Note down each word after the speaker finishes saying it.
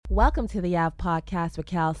Welcome to the Av Podcast with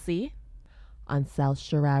Cal C on South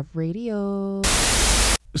Sharav Radio.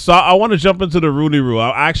 So I want to jump into the Rooney Rule.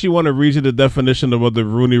 I actually want to read you the definition of what the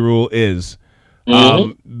Rooney Rule is.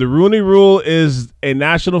 The Rooney Rule is a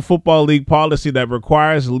National Football League policy that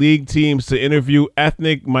requires league teams to interview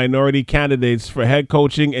ethnic minority candidates for head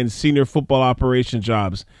coaching and senior football operation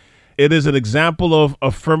jobs. It is an example of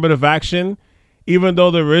affirmative action. Even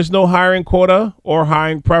though there is no hiring quota or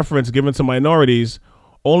hiring preference given to minorities,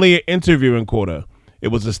 only an interviewing quota. It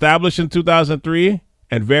was established in 2003,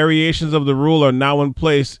 and variations of the rule are now in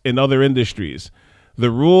place in other industries.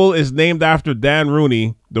 The rule is named after Dan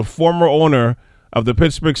Rooney, the former owner of the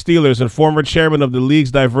Pittsburgh Steelers and former chairman of the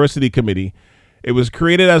league's diversity committee. It was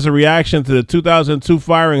created as a reaction to the 2002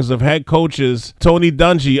 firings of head coaches Tony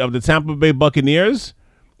Dungy of the Tampa Bay Buccaneers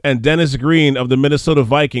and Dennis Green of the Minnesota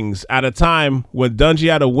Vikings at a time when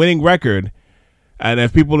Dungy had a winning record. And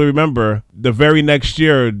if people remember, the very next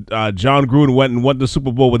year, John Gruden went and won the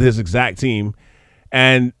Super Bowl with his exact team.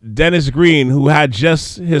 And Dennis Green, who had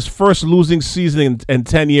just his first losing season in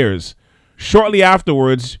 10 years. Shortly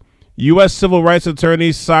afterwards, U.S. civil rights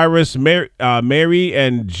attorneys Cyrus Mary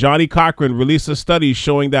and Johnny Cochran released a study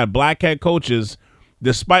showing that black head coaches,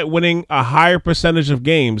 despite winning a higher percentage of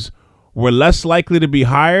games, were less likely to be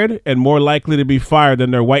hired and more likely to be fired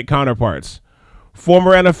than their white counterparts.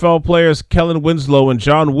 Former NFL players Kellen Winslow and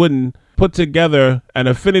John Wooden put together an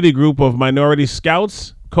affinity group of minority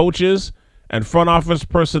scouts, coaches, and front office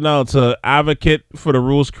personnel to advocate for the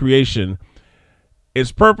rule's creation.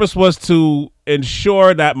 Its purpose was to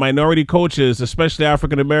ensure that minority coaches, especially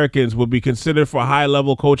African Americans, would be considered for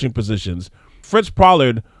high-level coaching positions. Fritz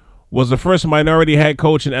Pollard was the first minority head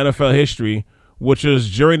coach in NFL history, which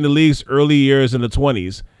was during the league's early years in the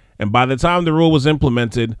 20s. And by the time the rule was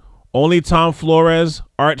implemented, only Tom Flores,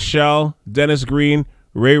 Art Shell, Dennis Green,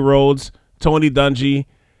 Ray Rhodes, Tony Dungy,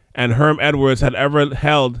 and Herm Edwards had ever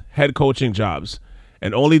held head coaching jobs.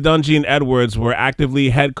 And only Dungy and Edwards were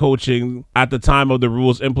actively head coaching at the time of the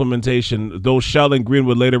rule's implementation, though Shell and Green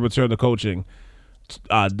would later return to coaching.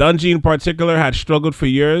 Dungy in particular had struggled for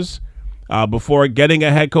years before getting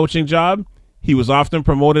a head coaching job. He was often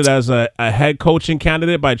promoted as a head coaching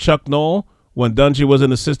candidate by Chuck Noll when Dungy was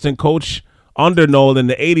an assistant coach under Noll in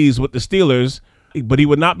the 80s with the Steelers, but he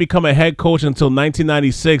would not become a head coach until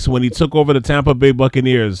 1996 when he took over the Tampa Bay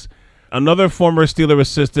Buccaneers. Another former Steeler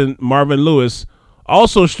assistant, Marvin Lewis,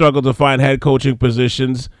 also struggled to find head coaching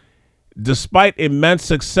positions despite immense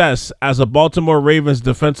success as a Baltimore Ravens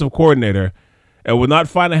defensive coordinator, and would not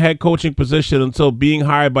find a head coaching position until being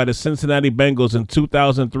hired by the Cincinnati Bengals in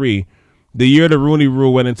 2003, the year the Rooney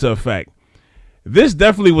Rule went into effect. This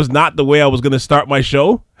definitely was not the way I was going to start my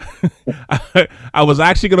show. I was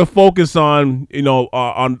actually going to focus on,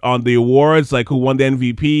 on the awards, like who won the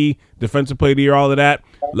MVP, Defensive Player of the Year, all of that,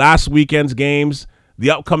 last weekend's games, the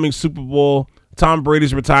upcoming Super Bowl, Tom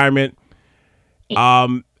Brady's retirement.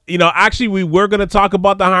 Actually, we were going to talk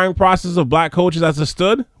about the hiring process of black coaches as it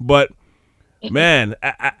stood, but man,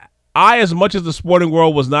 I, as much as the sporting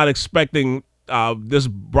world was not expecting this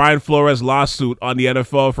Brian Flores lawsuit on the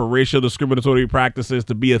NFL for racial discriminatory practices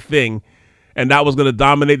to be a thing, and that was going to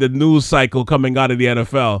dominate the news cycle coming out of the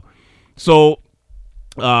NFL. So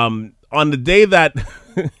on the day that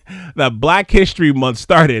that Black History Month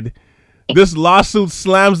started, this lawsuit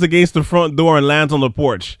slams against the front door and lands on the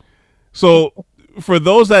porch. So for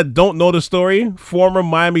those that don't know the story, former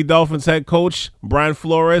Miami Dolphins head coach Brian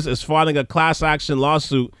Flores is filing a class action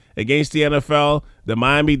lawsuit against the NFL, the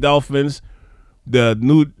Miami Dolphins, the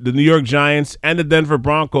New York Giants, and the Denver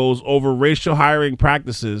Broncos over racial hiring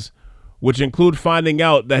practices, which include finding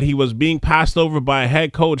out that he was being passed over by a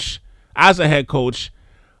head coach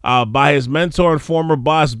by his mentor and former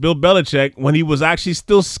boss Bill Belichick when he was actually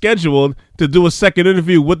still scheduled to do a second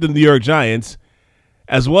interview with the New York Giants,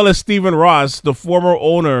 as well as Stephen Ross, the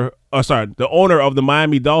owner of the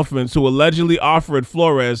Miami Dolphins, who allegedly offered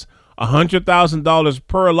Flores $100,000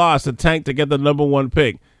 per loss to tank to get the number one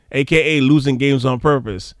pick, a.k.a. losing games on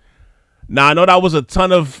purpose. Now, I know that was a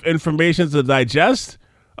ton of information to digest.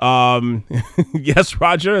 Yes,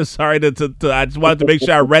 Roger. Sorry I just wanted to make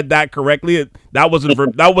sure I read that correctly. That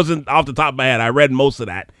wasn't off the top of my head. I read most of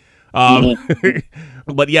that.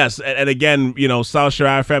 But yes, and again, South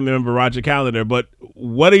Shore family member Roger Callender. But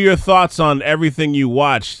what are your thoughts on everything you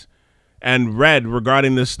watched and read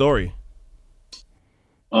regarding this story?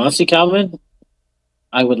 Honestly, Calvin,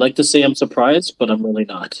 I would like to say I'm surprised, but I'm really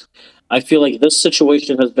not. I feel like this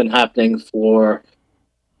situation has been happening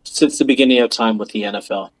since the beginning of time with the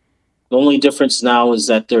NFL. The only difference now is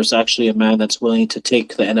that there's actually a man that's willing to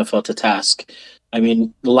take the NFL to task. I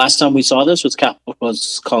mean, the last time we saw this was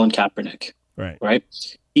Colin Kaepernick. Right. Right.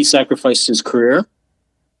 he sacrificed his career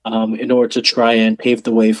in order to try and pave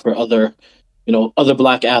the way for other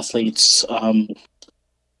black athletes,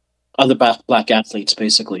 black athletes,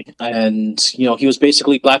 basically. And he was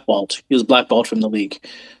basically blackballed. He was blackballed from the league.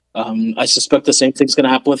 I suspect the same thing's going to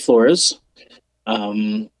happen with Flores.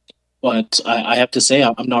 But I have to say,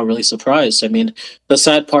 I'm not really surprised. I mean, the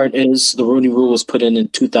sad part is the Rooney Rule was put in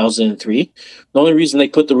 2003. The only reason they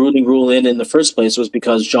put the Rooney Rule in the first place was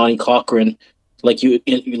because Johnny Cochran, like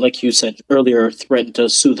you said earlier, threatened to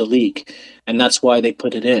sue the league, and that's why they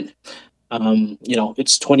put it in.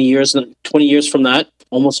 It's 20 years from that,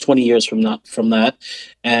 almost 20 years from that,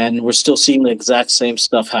 and we're still seeing the exact same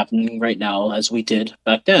stuff happening right now as we did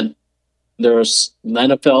back then. The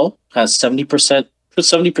NFL has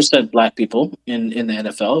 70% black people in the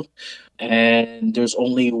NFL, and there's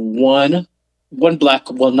only one black,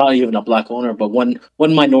 well, not even a black owner, but one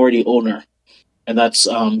minority owner, and that's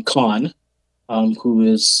Khan, who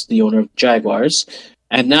is the owner of Jaguars,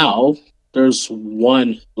 and now there's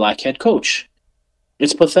one black head coach.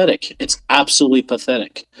 It's pathetic. It's absolutely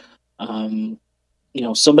pathetic.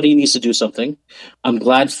 Somebody needs to do something. I'm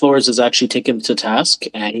glad Flores is actually taken to task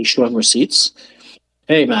and he's showing receipts.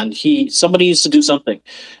 Hey man, somebody needs to do something,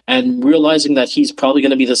 and realizing that he's probably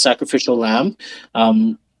going to be the sacrificial lamb.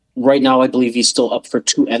 Right now, I believe he's still up for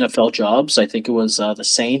 2 NFL jobs. I think it was the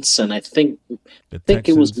Saints, and I think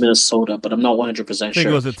it was Minnesota, but I'm not 100% sure. I think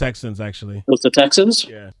it was the Texans, actually. It was the Texans?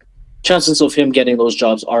 Yeah. Chances of him getting those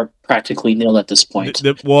jobs are practically nil at this point.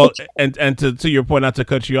 And to your point, not to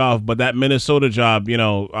cut you off, but that Minnesota job, Jim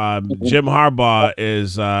Harbaugh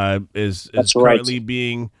is currently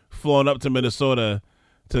being flown up to Minnesota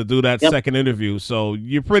to do that second interview. So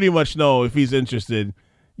you pretty much know if he's interested,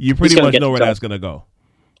 you pretty much know where that's going to go.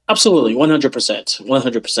 Absolutely,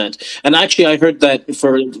 100%. And actually, I heard that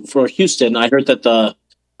for Houston, I heard that the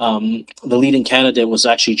leading candidate was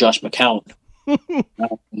actually Josh McCown.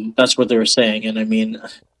 That's what they were saying, and I mean,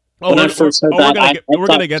 we're going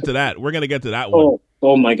to get to that. We're going to get to that one.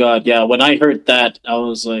 Oh my God, yeah. When I heard that, I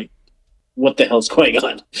was like, what the hell's going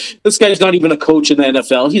on? This guy's not even a coach in the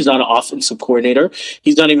NFL. He's not an offensive coordinator.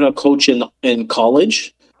 He's not even a coach in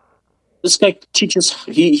college. This guy teaches.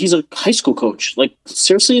 He's a high school coach. Like,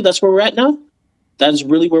 seriously, that's where we're at now? That's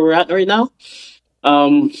really where we're at right now?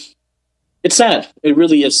 It's sad. It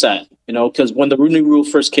really is sad, because when the Rooney Rule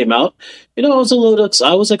first came out, I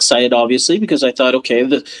was excited, obviously, because I thought,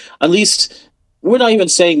 okay, at least they're not even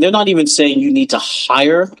saying you need to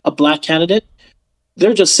hire a black candidate.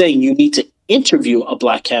 They're just saying you need to interview a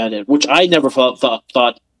black candidate, which I never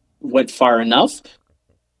thought went far enough.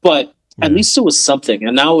 But at least it was something.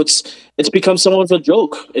 And now it's become somewhat of a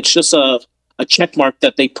joke. It's just a check mark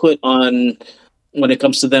that they put on when it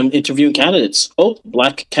comes to them interviewing candidates. Oh,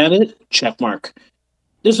 black candidate, check mark.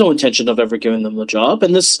 There's no intention of ever giving them the job,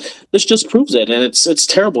 and this just proves it. And it's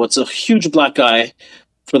terrible. It's a huge black eye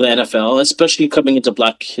for the NFL, especially coming into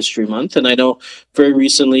Black History Month. And I know very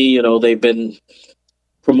recently, they've been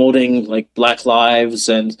promoting like Black Lives,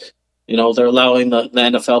 and they're allowing the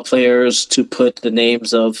NFL players to put the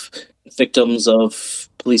names of victims of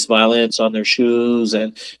police violence on their shoes,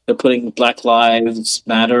 and they're putting Black Lives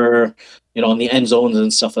Matter, in the end zones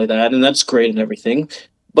and stuff like that, and that's great and everything.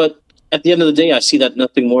 But at the end of the day, I see that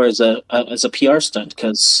nothing more as a PR stunt,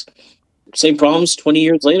 because same problems 20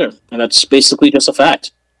 years later, and that's basically just a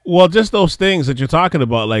fact. Well, just those things that you're talking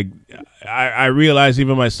about, like I realize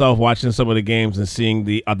even myself watching some of the games and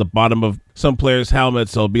seeing at the bottom of some players'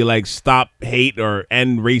 helmets, it'll be like "Stop hate" or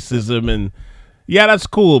 "End racism," and yeah, that's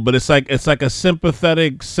cool, but it's like a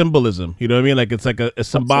sympathetic symbolism. You know what I mean? Like it's like a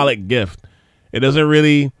symbolic gift. It doesn't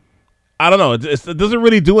really, I don't know, it doesn't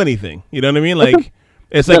really do anything. You know what I mean? Like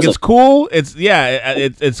it's like it's cool.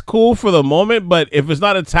 It's cool for the moment, but if it's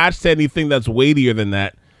not attached to anything that's weightier than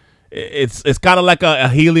that. It's kind of like a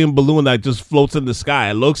helium balloon that just floats in the sky.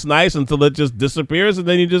 It looks nice until it just disappears, and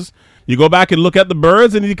then you go back and look at the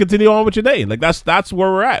birds, and you continue on with your day. Like that's where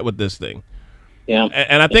we're at with this thing. Yeah,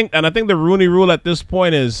 and I think the Rooney Rule at this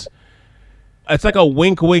point it's like a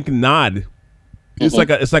wink nod.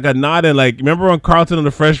 It's like a nod, and like remember on Carlton and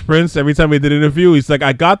the Fresh Prince, every time he did an interview, he's like,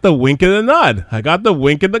 I got the wink and the nod, I got the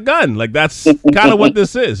wink and the gun. Like that's kind of what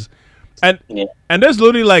this is. And there's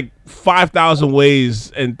literally like 5,000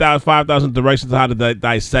 ways and 5,000 directions how to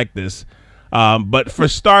dissect this. But for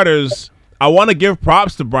starters, I want to give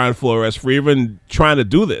props to Brian Flores for even trying to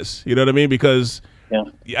do this. You know what I mean? Because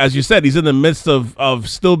as you said, he's in the midst of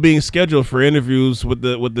still being scheduled for interviews with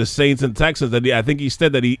the Saints and Texans. And I think he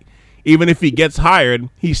said that even if he gets hired,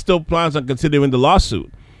 he still plans on continuing the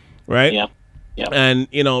lawsuit, right? Yeah. And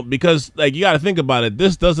because like you got to think about it,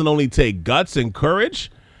 this doesn't only take guts and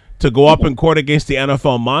courage to go up in court against the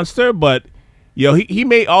NFL monster, but he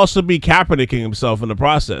may also be Kaepernicking himself in the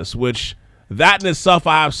process, which that in itself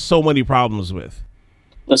I have so many problems with.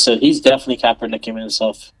 Listen, he's definitely Kaepernicking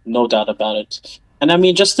himself, no doubt about it. And I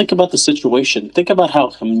mean, just think about the situation. Think about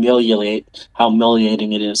how humiliating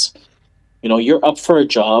it is. You're up for a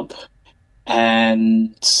job,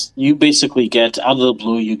 and you basically get out of the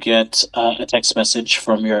blue. You get a text message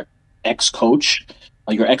from your ex-coach,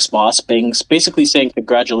 your ex-boss, basically saying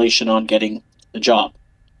congratulations on getting the job.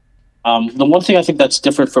 The one thing I think that's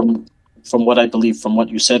different from what I believe from what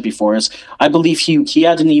you said before is I believe he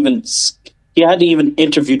hadn't even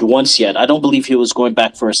interviewed once yet. I don't believe he was going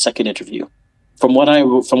back for a second interview. From what I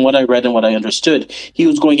read and what I understood, he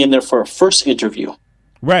was going in there for a first interview.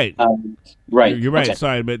 Right. Right. You're right. Okay.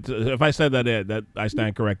 Sorry, but if I said that I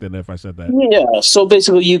stand corrected if I said that. Yeah. So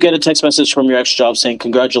basically, you get a text message from your ex-job saying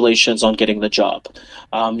congratulations on getting the job.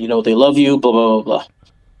 They love you. Blah blah blah blah.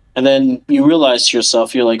 And then you realize to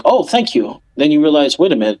yourself, you're like, oh, thank you. Then you realize,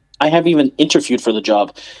 wait a minute, I haven't even interviewed for the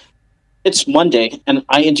job. It's Monday, and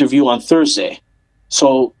I interview on Thursday.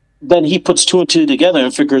 So then he puts two and two together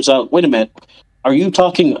and figures out, wait a minute,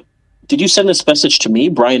 did you send this message to me,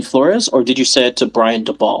 Brian Flores, or did you say it to Brian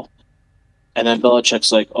DeBall? And then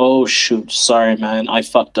Belichick's like, oh, shoot, sorry, man, I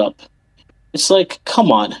fucked up. It's like,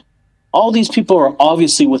 come on. All these people are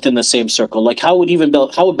obviously within the same circle. Like, how would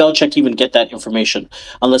Belichick even get that information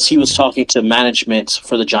unless he was talking to management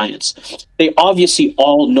for the Giants? They obviously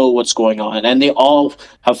all know what's going on, and they all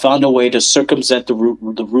have found a way to circumvent the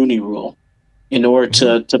Rooney Rule in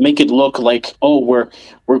order to make it look like, oh,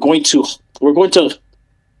 we're going to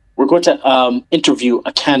interview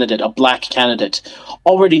a candidate, a black candidate,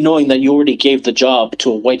 already knowing that you already gave the job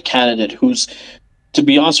to a white candidate who's, to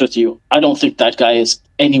be honest with you, I don't think that guy is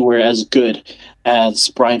anywhere as good as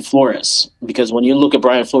Brian Flores. Because when you look at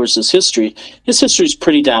Brian Flores' history, his history is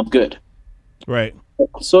pretty damn good. Right.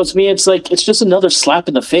 So it's just another slap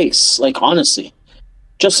in the face. Like, honestly,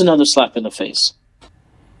 just another slap in the face.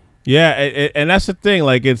 Yeah, and that's the thing.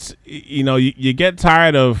 Like, it's, you get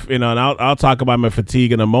tired of, and I'll talk about my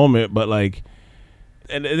fatigue in a moment, but like,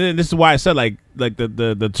 and this is why I said like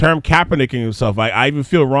the term Kaepernicking himself. I even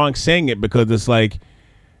feel wrong saying it because it's like,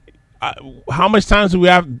 how much times do we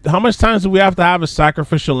have to have a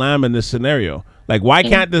sacrificial lamb in this scenario? Like, why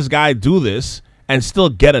can't this guy do this and still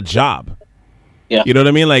get a job? Yeah, you know what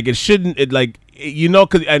I mean. Like, it shouldn't. It like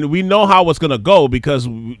and we know how it's gonna go because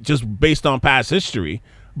just based on past history.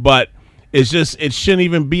 But it shouldn't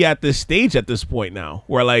even be at this stage at this point now,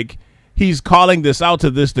 where like he's calling this out to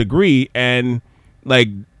this degree, and like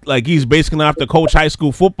he's basically gonna have to coach high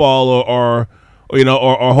school football, or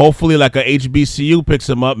hopefully like a HBCU picks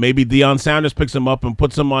him up, maybe Deion Sanders picks him up and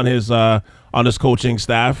puts him on his coaching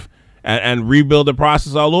staff, and rebuild the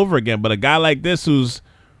process all over again. But a guy like this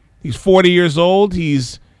he's 40 years old,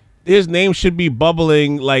 his name should be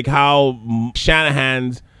bubbling like how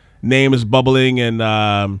Shanahan's name is bubbling,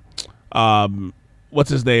 and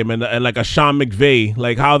what's his name, and like a Sean McVay,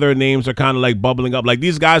 like how their names are kind of like bubbling up. Like,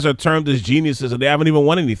 these guys are termed as geniuses and they haven't even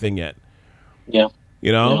won anything yet. Yeah.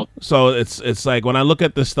 Yeah. So it's like when I look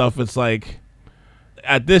at this stuff, it's like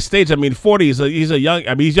at this stage, I mean, 40 he's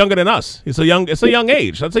younger than us. It's a young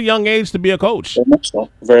age. That's a young age to be a coach. Very much so.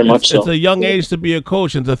 Very much so. It's a young age to be a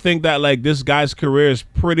coach, and to think that like this guy's career is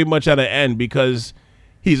pretty much at an end because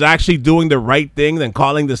he's actually doing the right thing and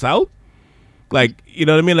calling this out. Like, you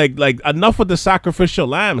know what I mean? Like enough with the sacrificial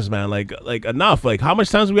lambs, man. Like enough. Like, how much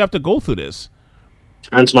times do we have to go through this?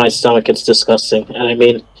 Turns my stomach. It's disgusting. And I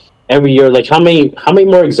mean, every year, like, how many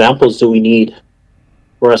more examples do we need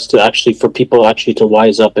for people actually to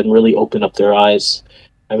wise up and really open up their eyes?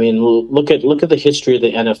 I mean, look at the history of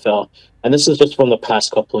the NFL, and this is just from the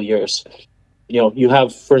past couple of years. You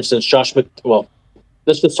have, for instance,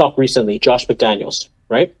 let's just talk recently. Josh McDaniels,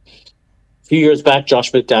 right? A few years back,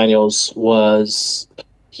 Josh McDaniels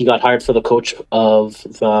got hired for the coach of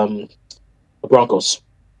the Broncos.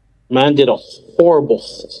 Man did a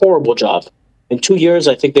horrible job. In 2 years,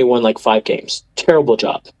 I think they won like 5 games. Terrible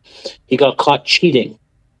job. He got caught cheating.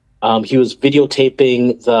 He was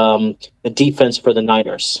videotaping the defense for the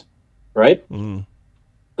Niners, right? Mm.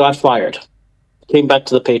 Got fired. Came back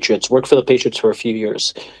to the Patriots. Worked for the Patriots for a few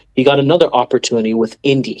years. He got another opportunity with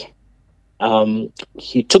Indy.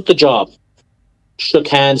 He took the job, shook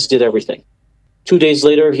hands, did everything. 2 days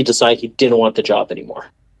later, he decided he didn't want the job anymore,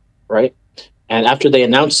 right? And after they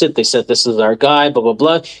announced it, they said, this is our guy, blah, blah,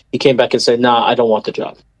 blah. He came back and said, nah, I don't want the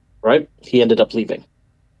job, right? He ended up leaving.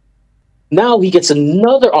 Now he gets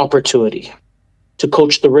another opportunity to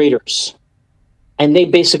coach the Raiders. and they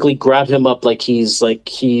basically grab him up like he's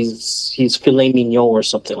filet mignon or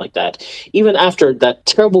something like that. Even after that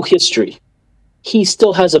terrible history, he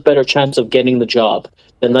still has a better chance of getting the job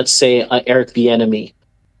than, let's say, Eric Bieniemy.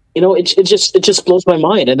 It just blows my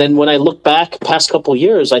mind. And then when I look back past couple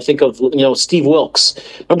years, I think of Steve Wilkes.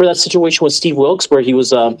 Remember that situation with Steve Wilkes where he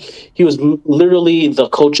was literally the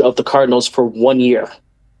coach of the Cardinals for 1 year.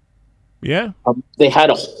 Yeah, they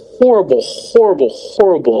had a horrible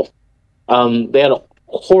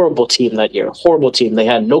team that year. Horrible team. They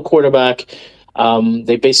had no quarterback.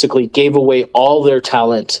 They basically gave away all their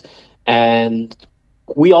talent, and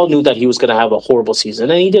we all knew that he was going to have a horrible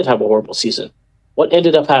season, and he did have a horrible season. What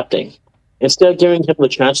ended up happening? Instead of giving him the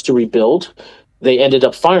chance to rebuild, they ended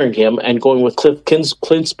up firing him and going with Cliff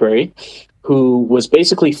Kingsbury, who was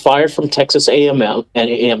basically fired from Texas A&M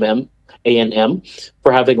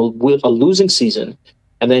for having a losing season.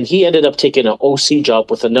 And then he ended up taking an OC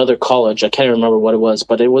job with another college. I can't remember what it was,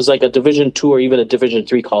 but it was like a Division II or even a Division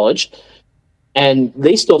III college. And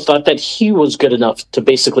they still thought that he was good enough to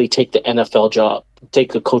basically take the NFL job,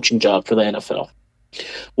 take the coaching job for the NFL.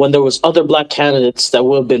 When there was other black candidates that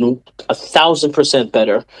would have been 1,000%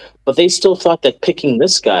 better, but they still thought that picking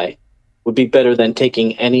this guy would be better than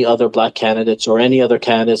taking any other black candidates or any other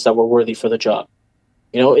candidates that were worthy for the job.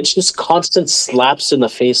 It's just constant slaps in the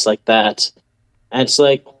face like that. And it's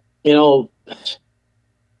like,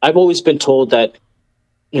 I've always been told that,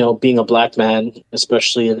 being a black man,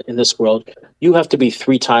 especially in this world, you have to be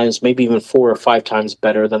 3 times, maybe even 4 or 5 times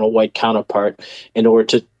better than a white counterpart in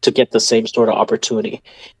order to get the same sort of opportunity.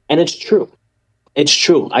 And it's true. It's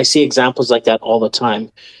true. I see examples like that all the time.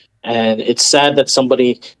 And it's sad that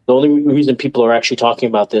the only reason people are actually talking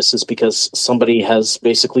about this is because somebody has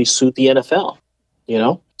basically sued the NFL.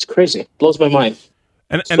 It's crazy. It blows my mind.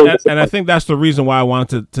 And I think that's the reason why I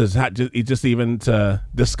wanted to just even to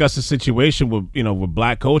discuss the situation with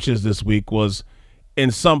black coaches this week was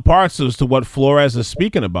in some parts as to what Flores is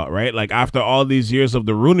speaking about, right? Like after all these years of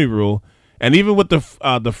the Rooney Rule, and even with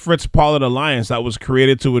the Fritz Pollard Alliance that was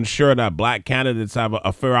created to ensure that black candidates have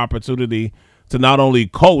a fair opportunity to not only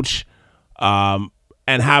coach and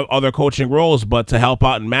have other coaching roles, but to help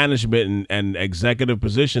out in management and executive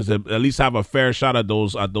positions, at least have a fair shot at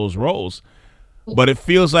those roles. But it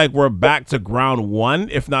feels like we're back to ground one,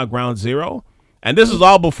 if not ground zero. And this is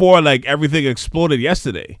all before like everything exploded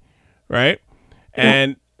yesterday, right?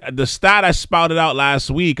 And the stat I spouted out last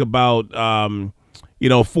week about,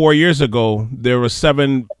 4 years ago, there were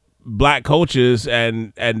 7 black coaches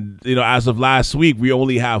and as of last week, we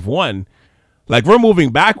only have 1. Like we're moving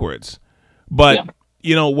backwards. But,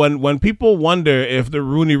 when people wonder if the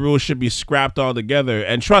Rooney Rule should be scrapped altogether,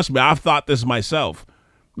 and trust me, I've thought this myself,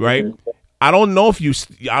 right? I don't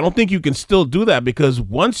think you can still do that, because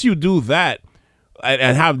once you do that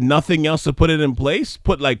and have nothing else to put it in place,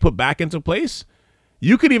 put back into place,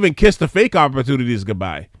 you could even kiss the fake opportunities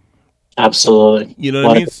goodbye. Absolutely. You know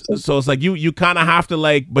what I mean? So it's like you kind of have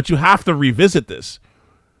to but you have to revisit this.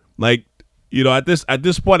 Like, at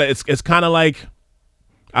this point, it's kind of like,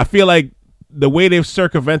 I feel like the way they've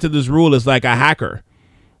circumvented this rule is like a hacker.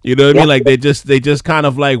 You know what I mean? Like they just kind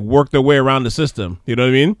of like work their way around the system. You know what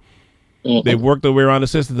I mean? Mm-hmm. They've worked their way around the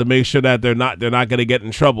system to make sure that they're not going to get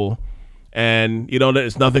in trouble, and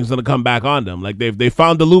that nothing's going to come back on them. Like they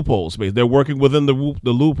found the loopholes. They're working within the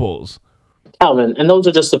loopholes. Calvin, and those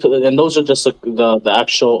are just the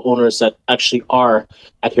actual owners that actually are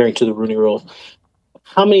adhering to the Rooney Rule.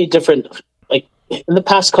 How many different, like in the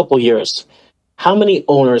past couple of years, how many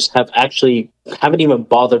owners haven't even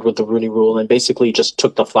bothered with the Rooney Rule and basically just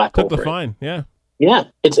took the flak over the fine? Yeah. Yeah,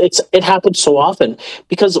 it happens so often,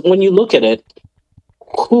 because when you look at it,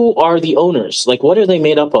 who are the owners? Like, what are they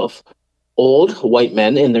made up of? Old white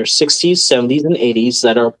men in their 60s, 70s, and 80s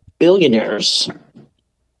that are billionaires.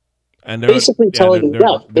 And they're basically telling,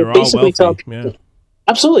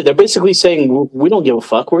 absolutely, they're basically saying, we don't give a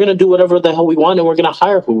fuck. We're going to do whatever the hell we want, and we're going to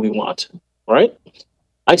hire who we want, right?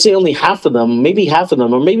 I'd say only half of them, or maybe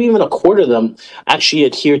even a quarter of them, actually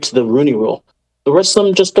adhere to the Rooney Rule. The rest of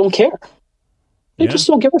them just don't care. They just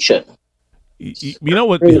don't give a shit. You know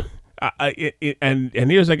what? And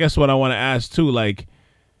here's, I guess, what I want to ask too. Like,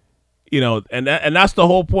 and that's the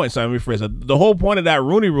whole point. So let me rephrase it. The whole point of that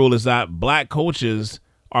Rooney Rule is that black coaches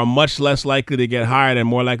are much less likely to get hired and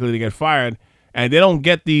more likely to get fired, and they don't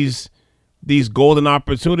get these golden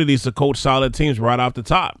opportunities to coach solid teams right off the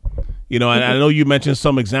top. And I know you mentioned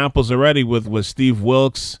some examples already with Steve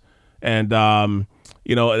Wilkes and.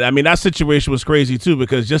 That situation was crazy too,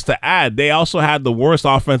 because just to add, they also had the worst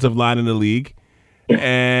offensive line in the league.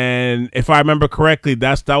 And if I remember correctly,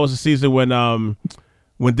 that was the season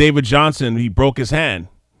when David Johnson, he broke his hand.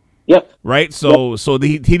 Yep. Right. So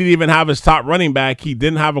he didn't even have his top running back. He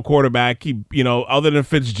didn't have a quarterback. He, other than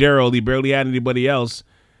Fitzgerald, he barely had anybody else.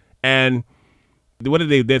 And what did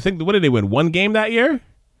they win? One game that year?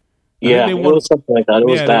 Yeah, it was something like that. It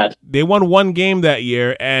was bad. They won one game that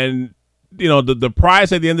year, and the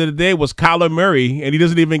prize at the end of the day was Kyler Murray, and he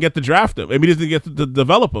doesn't even get to draft him. I mean, he doesn't get to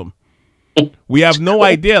develop him. We have no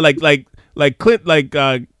idea.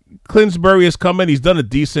 Clinsbury has come in. He's done a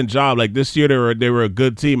decent job. Like this year, they were a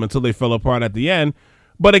good team until they fell apart at the end.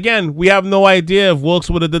 But again, we have no idea if Wilkes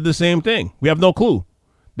would have did the same thing. We have no clue.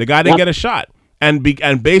 The guy didn't get a shot, and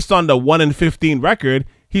based on the 1-15 record,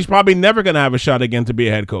 he's probably never going to have a shot again to be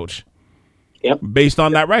a head coach. Yep. Based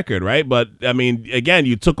on that record, right? But I mean, again,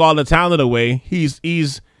 you took all the talent away.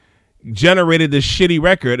 He's generated this shitty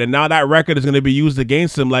record, and now that record is going to be used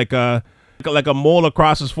against him like a mole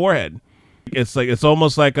across his forehead. It's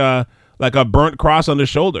almost like a burnt cross on the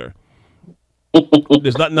shoulder.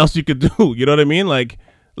 There's nothing else you could do. You know what I mean?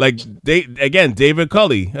 David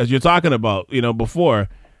Culley, as you're talking about, before,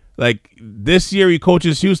 like this year he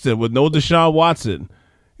coaches Houston with no Deshaun Watson.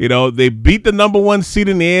 They beat the number 1 seed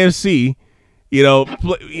in the AFC. He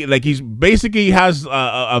has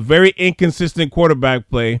a very inconsistent quarterback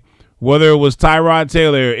play. Whether it was Tyrod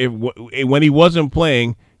Taylor, when he wasn't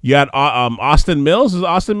playing, you had Austin Mills. Is it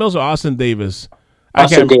Austin Mills or Austin Davis?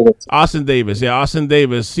 Austin Davis. Austin Davis. Yeah, Austin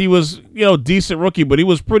Davis. He was, decent rookie, but he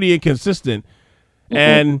was pretty inconsistent. Mm-hmm.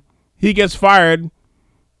 And he gets fired,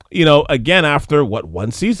 again after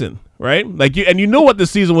one season, right? And you know what the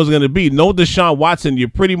season was going to be. No Deshaun Watson. You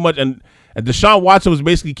pretty much and Deshaun Watson was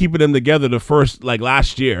basically keeping them together the first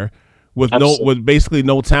last year with basically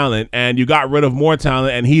no talent, and you got rid of more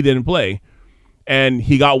talent, and he didn't play, and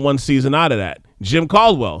he got one season out of that. Jim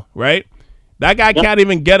Caldwell, right? That guy can't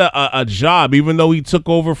even get a job, even though he took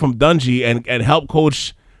over from Dungy and helped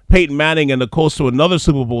coach Peyton Manning and the Colts to another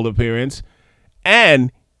Super Bowl appearance,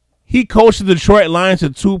 and he coached the Detroit Lions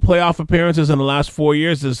to 2 playoff appearances in the last 4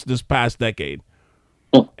 years this past decade.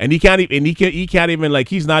 And he's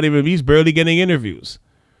barely getting interviews.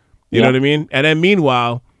 You know what I mean? And then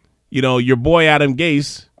meanwhile, your boy Adam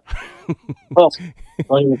Gase. Don't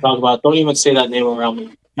even say that name around me.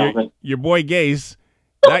 Your boy Gase,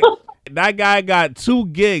 that guy got 2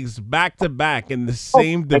 gigs back to back in the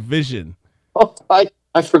same division. Oh,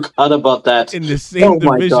 I forgot about that. In the same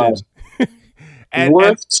division.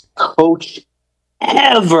 Worst coach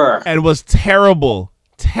ever. And was terrible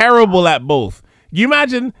at both. You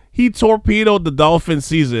imagine he torpedoed the Dolphins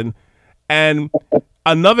season, and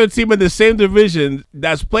another team in the same division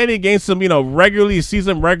that's playing against him, regularly,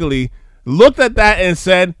 looked at that and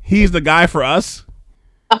said, he's the guy for us.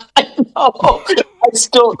 I know.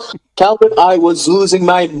 Calvin, I was losing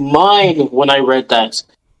my mind when I read that.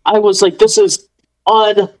 I was like, this is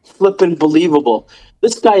unflippin' believable.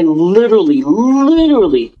 This guy literally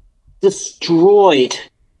destroyed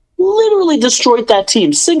that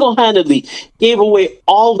team single-handedly, gave away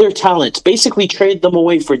all their talent, basically traded them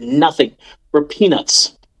away for nothing, for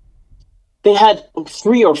peanuts. They had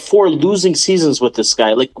 3 or 4 losing seasons with this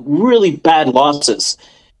guy, really bad losses.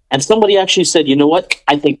 And somebody actually said, you know what?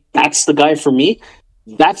 I think that's the guy for me.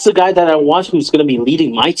 That's the guy that I want who's going to be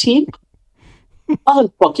leading my team.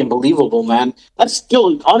 Unfucking believable, man. That's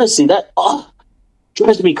still, honestly,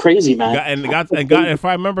 drives me crazy, man. If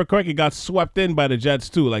I remember correctly, got swept in by the Jets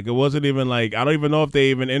too. It wasn't even I don't even know if they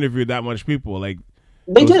even interviewed that much people. They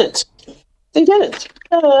didn't. And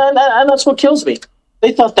that's what kills me.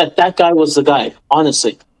 They thought that guy was the guy,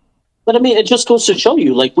 honestly. But I mean, it just goes to show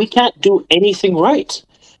you, we can't do anything right.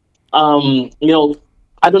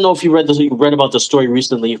 I don't know if you read about the story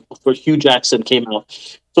recently where Hugh Jackson came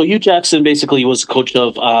out. So Hugh Jackson basically was a coach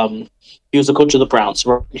of the Browns.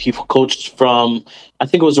 He coached from, I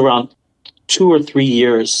think it was around 2 or 3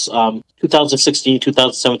 years, 2016,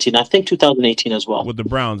 2017, I think 2018 as well. With the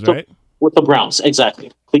Browns, right? With the Browns,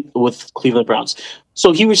 exactly. With Cleveland Browns.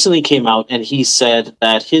 So he recently came out and he said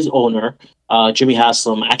that his owner, Jimmy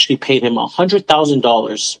Haslam, actually paid him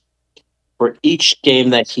 $100,000 for each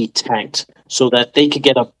game that he tanked so that they could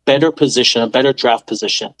get a better draft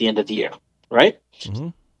position at the end of the year, right? Mm-hmm.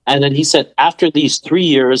 And then he said after these 3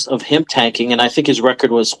 years of him tanking, and I think his record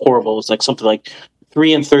was horrible. It was something like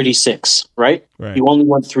 3-36, right? He only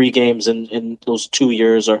won 3 games in those 2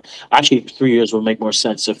 years, or actually 3 years would make more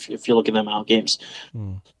sense if you're looking at the amount of games.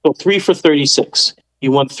 So 3 for 36. He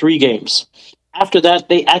won 3 games. After that,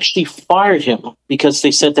 they actually fired him because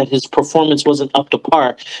they said that his performance wasn't up to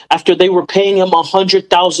par. After they were paying him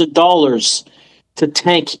 $100,000 to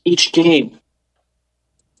tank each game.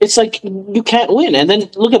 It's you can't win. And then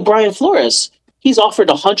look at Brian Flores. He's offered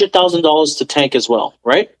 $100,000 to tank as well,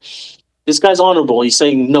 right? This guy's honorable. He's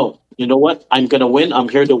saying, no, you know what? I'm going to win. I'm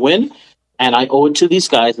here to win. And I owe it to these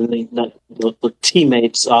guys and the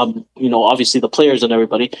teammates, obviously the players and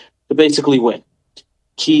everybody, to basically win.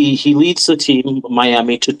 He leads the team,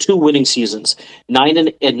 Miami, to 2 winning seasons,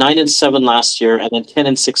 9-7 last year, and then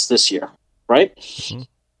 10-6 this year, right? Mm-hmm.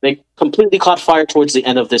 They completely caught fire towards the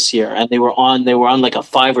end of this year, and they were on like a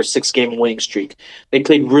 5 or 6 game winning streak. They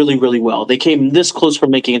played really, really well. They came this close from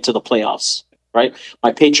making it to the playoffs, right?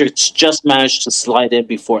 My Patriots just managed to slide in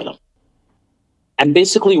before them. And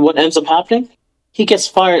basically what ends up happening, he gets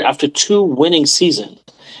fired after 2 winning seasons.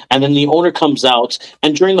 And then the owner comes out,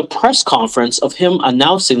 and during the press conference of him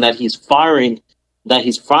announcing that he's firing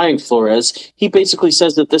Flores, he basically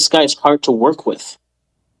says that this guy's hard to work with.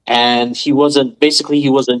 And he wasn't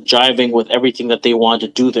jiving with everything that they wanted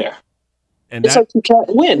to do there. And it's like you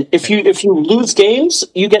can't win. If you lose games,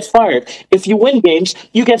 you get fired. If you win games,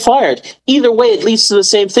 you get fired. Either way, it leads to the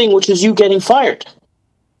same thing, which is you getting fired.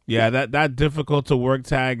 Yeah, that difficult to work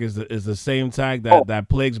tag is the same tag that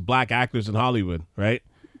plagues black actors in Hollywood, right?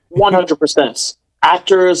 100%.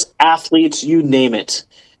 Actors, athletes, you name it.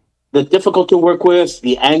 The difficult to work with,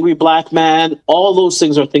 the angry black man, all those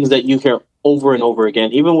things are things that you hear over and over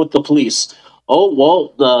again, even with the police. Oh,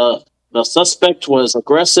 well, the suspect was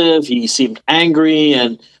aggressive, he seemed angry,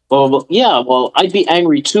 and blah, blah, blah. Yeah, well, I'd be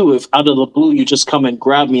angry too if out of the blue you just come and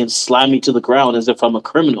grab me and slam me to the ground as if I'm a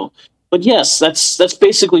criminal. But yes, that's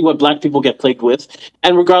basically what black people get plagued with.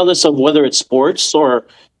 And regardless of whether it's sports or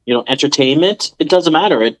entertainment, it doesn't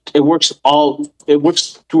matter. It works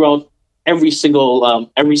throughout every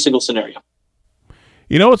single scenario.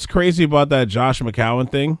 You know what's crazy about that Josh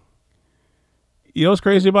McCown thing? You know what's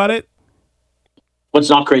crazy about it? What's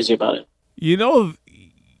not crazy about it?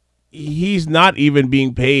 He's not even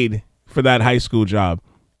being paid for that high school job.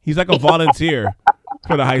 He's like a volunteer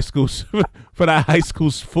for the high school for that high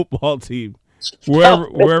school's football team,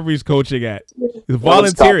 wherever he's coaching at. He's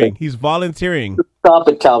volunteering. He's volunteering. Stop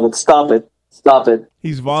it, Calvin. Stop it.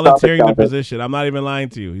 He's volunteering the position. I'm not even lying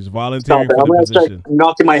to you. He's volunteering for the position. Start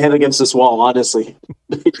knocking my head against this wall, honestly.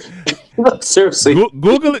 Seriously.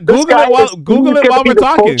 Google it while we're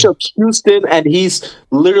talking. Coach of Houston, and he's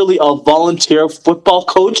literally a volunteer football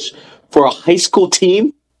coach for a high school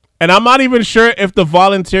team. And I'm not even sure if the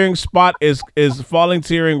volunteering spot is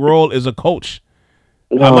volunteering role is a coach.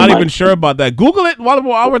 I'm not even sure about that. Google it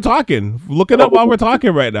while we're talking. Look it up while we're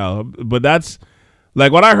talking right now. But that's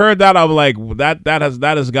like when I heard that, I'm like, that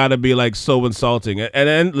has got to be like so insulting.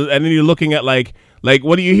 And then you're looking at like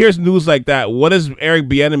when you hear news like that, what is Eric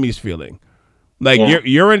Bieniemy's feeling? Like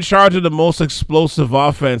you're in charge of the most explosive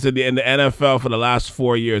offense in the NFL for the last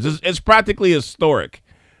 4 years. It's practically historic.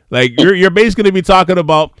 Like you're basically going to be talking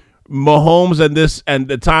about Mahomes and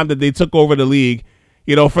the time that they took over the league,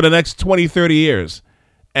 for the next 20, 30 years.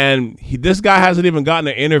 And this guy hasn't even gotten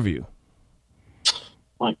an interview.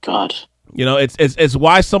 My God. It's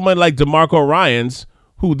why someone like DeMarco Ryans,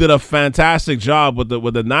 who did a fantastic job with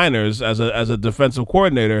the Niners as a defensive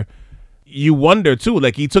coordinator, you wonder too.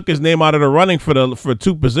 Like he took his name out of the running for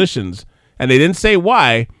 2 positions, and they didn't say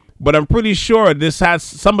why. But I'm pretty sure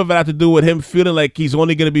some of it had to do with him feeling like he's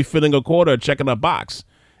only going to be filling a quota or checking a box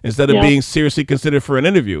instead of being seriously considered for an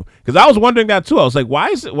interview. Because I was wondering that too. I was like, why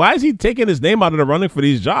is he taking his name out of the running for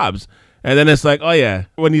these jobs? And then it's like, oh yeah,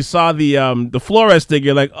 when you saw the Flores thing,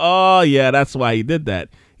 you're like, oh yeah, that's why he did that.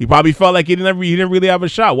 He probably felt like he didn't really have a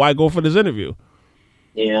shot. Why go for this interview?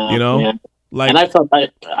 Yeah, Yeah. Like, and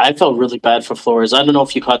I felt really bad for Flores. I don't know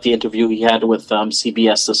if you caught the interview he had with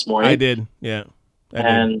CBS this morning. I did, yeah.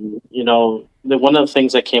 And one of the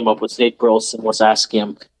things that came up was Nate Burleson was asking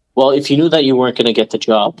him, well, if you knew that you weren't going to get the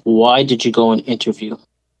job, why did you go and interview?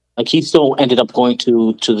 Like he still ended up going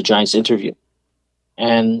to the Giants interview.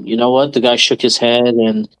 And you know what? The guy shook his head,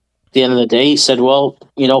 and at the end of the day, he said, well,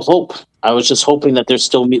 hope. I was just hoping that there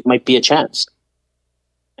still might be a chance.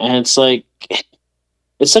 And it's like,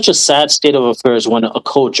 it's such a sad state of affairs when a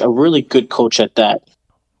coach, a really good coach at that,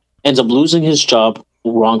 ends up losing his job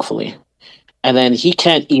wrongfully. And then he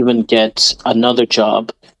can't even get another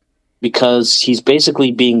job because he's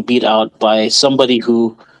basically being beat out by somebody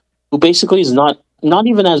who basically is not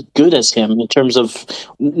even as good as him in terms of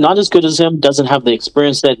not as good as him, doesn't have the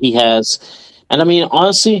experience that he has. And I mean,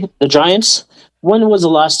 honestly, the Giants, when was the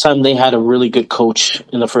last time they had a really good coach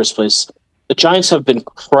in the first place? The Giants have been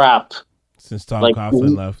crap. Since Tom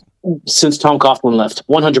Coughlin left. Since Tom Coughlin left,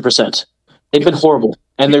 100%. They've been horrible.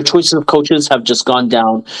 And their choices of coaches have just gone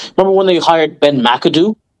down. Remember when they hired Ben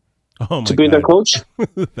McAdoo to be their coach?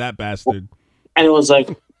 That bastard. And it was like,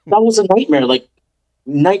 that was a nightmare. Like,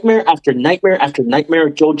 nightmare after nightmare after nightmare.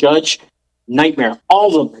 Joe Judge, nightmare.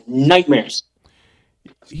 All of them, nightmares.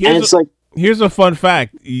 Here's a fun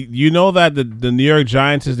fact. You know that the New York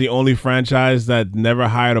Giants is the only franchise that never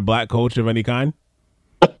hired a black coach of any kind?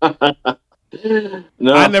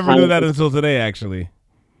 No, I never knew that until today, actually.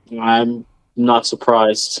 I'm not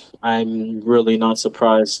surprised. I'm really not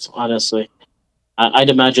surprised, honestly. I'd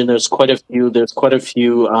imagine there's quite a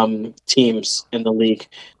few teams in the league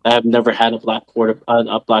that have never had a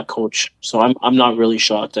black coach. So I'm not really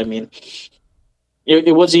shocked. I mean,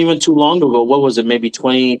 it wasn't even too long ago. What was it? Maybe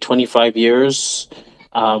 20, 25 years.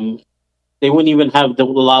 They wouldn't even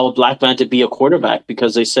allow a black man to be a quarterback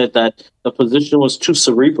because they said that the position was too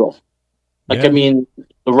cerebral. I mean,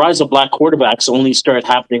 the rise of black quarterbacks only started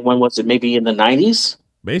happening, when was it? Maybe in the 90s?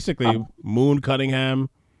 Basically, Moon Cunningham,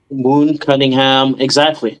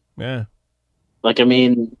 exactly. Yeah. I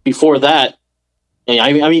mean, before that,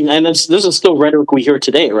 I mean, and this is still rhetoric we hear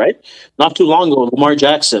today, right? Not too long ago, Lamar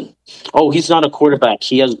Jackson. Oh, he's not a quarterback.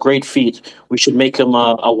 He has great feet. We should make him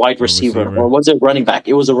a wide receiver. Or was it running back?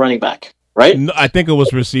 It was a running back, right? No, I think it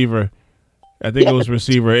was receiver. It was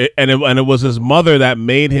receiver. And it was his mother that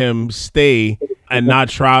made him stay and not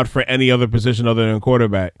try out for any other position other than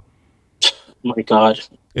quarterback. My God.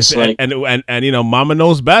 It's like, and you know, Mama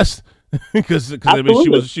knows best because I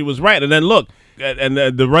mean, she was right. And then look, and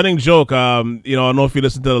the running joke, you know, I don't know if you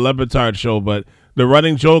listen to the Lebertard show, but the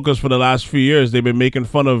running joke is for the last few years they've been making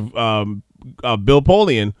fun of Bill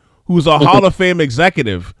Polian, who's a Hall of Fame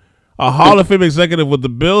executive, with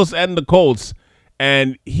the Bills and the Colts,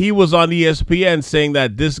 and he was on ESPN saying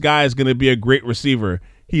that this guy is going to be a great receiver.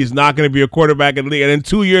 He's not going to be a quarterback in the league, and then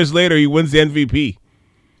 2 years later he wins the MVP.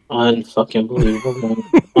 Unfucking believable.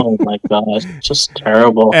 Oh my God, just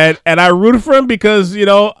terrible. And I root for him because, you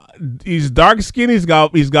know, he's dark skinned. He's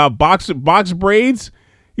got box braids.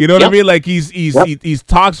 You know what I mean? Like he's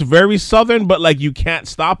talks very Southern, but like you can't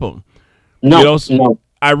stop him. No, you know? No.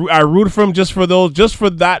 I root for him just for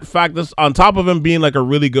that fact. That's on top of him being like a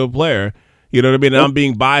really good player. You know what I mean? And I'm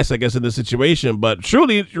being biased, I guess, in this situation, but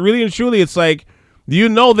truly, really and truly, it's like, you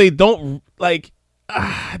know, they don't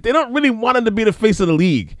really want him to be the face of the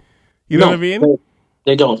league. You know what I mean?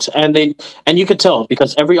 They don't, and you could tell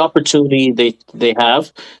because every opportunity they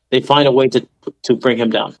have, they find a way to bring him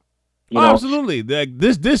down. You know? Absolutely.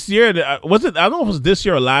 This year, was it? I don't know if it was this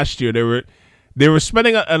year or last year. They were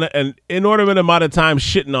spending an inordinate amount of time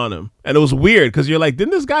shitting on him, and it was weird because you're like,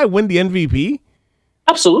 didn't this guy win the MVP?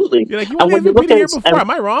 Absolutely. You're like, you won the MVP the year before.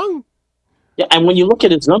 Am I wrong? Yeah, and when you look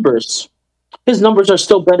at his numbers are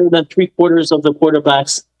still better than 3/4 of the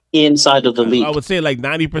quarterbacks inside of the league. I would say like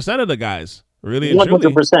 90% of the guys. Really and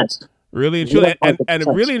 100%. Truly. Really and truly. And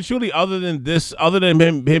really and truly, other than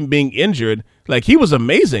him being injured, like he was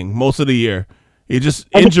amazing most of the year.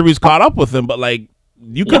 Injuries caught up with him, but like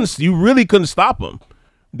you really couldn't stop him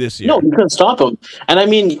this year. No, you couldn't stop him. And I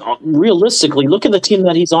mean, realistically, look at the team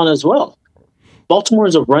that he's on as well. Baltimore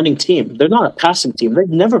is a running team. They're not a passing team. They've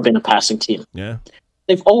never been a passing team. Yeah.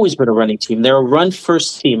 They've always been a running team. They're a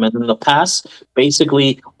run-first team, and then the pass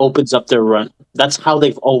basically opens up their run. That's how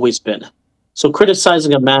they've always been. So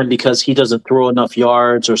criticizing a man because he doesn't throw enough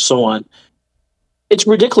yards or so on, it's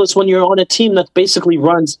ridiculous when you're on a team that basically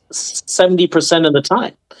runs 70% of the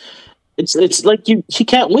time. It's like he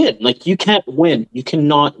can't win. Like you can't win. You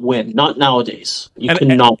cannot win. Not nowadays. You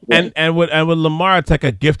cannot win. And with Lamar, it's like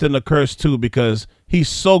a gift and a curse too because he's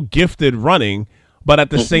so gifted running. But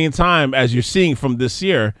at the same time, as you're seeing from this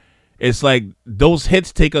year, it's like those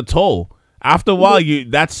hits take a toll. After a while,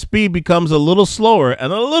 that speed becomes a little slower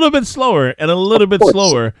and a little bit slower and a little bit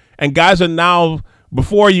slower. And guys are now,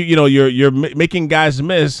 before you're making guys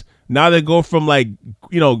miss. Now they go from like,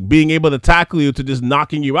 being able to tackle you to just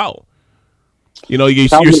knocking you out.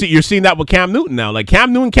 You're seeing that with Cam Newton now. Like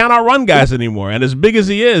Cam Newton can't outrun guys anymore. And as big as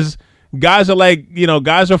he is, guys are like,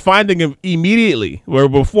 guys are finding him immediately. Where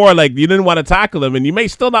before, like, you didn't want to tackle him, and you may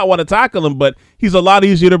still not want to tackle him, but he's a lot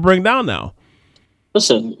easier to bring down now.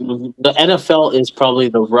 Listen, the NFL is probably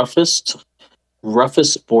the roughest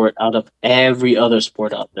sport out of every other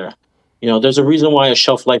sport out there. There's a reason why a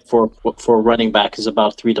shelf life for a running back is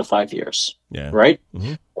about 3 to 5 years. Yeah. Right?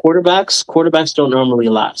 Mm-hmm. Quarterbacks don't normally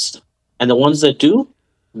last. And the ones that do,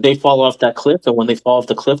 they fall off that cliff, and when they fall off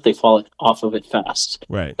the cliff, they fall off of it fast.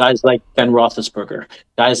 Right. Guys like Ben Roethlisberger,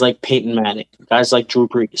 guys like Peyton Manning, guys like Drew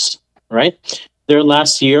Brees, right? Their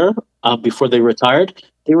last year, before they retired,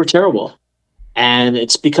 they were terrible. And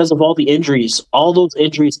it's because of all the injuries. All those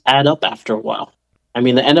injuries add up after a while. I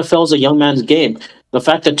mean, the NFL is a young man's game. The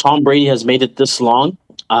fact that Tom Brady has made it this long,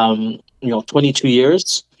 22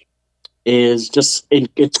 years, is just,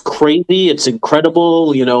 it's crazy. It's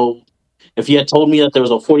incredible. If you had told me that there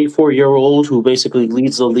was a 44-year-old who basically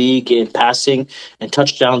leads the league in passing and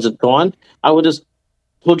touchdowns and so on, I would have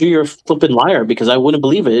told you you're a flipping liar because I wouldn't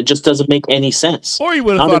believe it. It just doesn't make any sense. Or you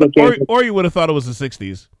would have thought, you would have thought it was the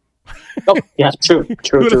 '60s. Oh, yeah, true.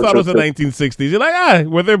 You would have thought it was the 1960s. You're like,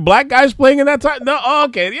 were there black guys playing in that time? No,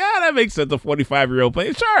 okay, yeah, that makes sense. A 45-year-old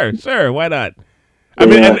playing, sure, why not? I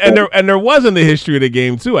mean, and there was in the history of the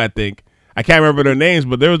game too. I think I can't remember their names,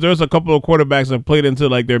 but there was a couple of quarterbacks that played into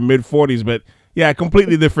like their mid 40s. But yeah,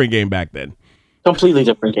 completely different game back then. Completely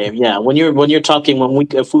different game. Yeah, when you're talking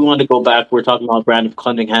if we want to go back, we're talking about Brandon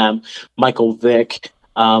Cunningham, Michael Vick.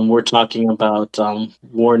 We're talking about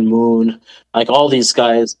Warren Moon, like all these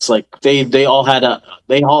guys. It's like they all had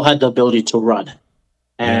the ability to run,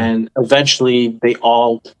 and eventually they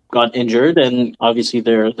all got injured, and obviously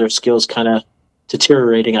their skills kind of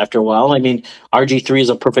deteriorating after a while. I mean, RG3 is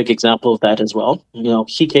a perfect example of that as well. You know,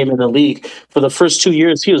 he came in the league for the first 2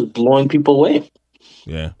 years, he was blowing people away.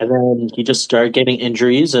 Yeah, and then he just started getting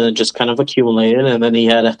injuries, and it just kind of accumulated. And then he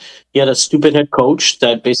had a stupid head coach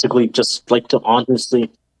that basically just like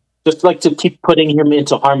to keep putting him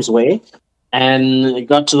into harm's way. And it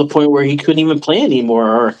got to the point where he couldn't even play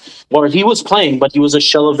anymore, or he was playing, but he was a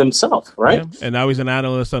shell of himself, right? Yeah. And now he's an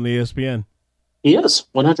analyst on the ESPN. He is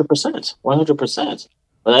 100%.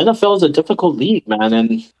 But the NFL is a difficult league, man,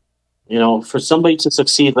 and you know, for somebody to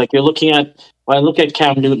succeed, like you're looking at, when I look at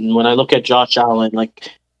Cam Newton, when I look at Josh Allen, like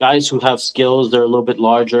guys who have skills, they're a little bit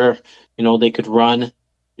larger, you know, they could run.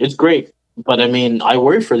 It's great. But I mean, I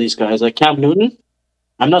worry for these guys. Like Cam Newton,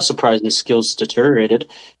 I'm not surprised his skills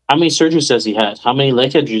deteriorated. How many surgeries has he had? How many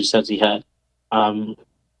leg injuries has he had?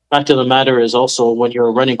 Fact of the matter is also, when you're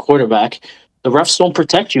a running quarterback, the refs don't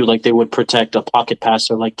protect you like they would protect a pocket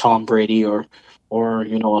passer like Tom Brady or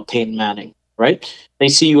you know, a Peyton Manning. Right? They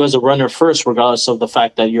see you as a runner first, regardless of the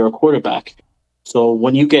fact that you're a quarterback. So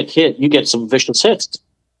when you get hit, you get some vicious hits.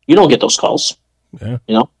 You don't get those calls. Yeah.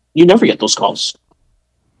 You know, you never get those calls.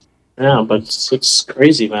 Yeah, but it's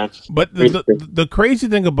crazy, man. But the crazy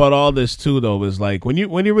thing about all this too, though, is like when you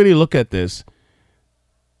really look at this,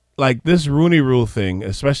 like this Rooney Rule thing,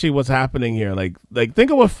 especially what's happening here. Like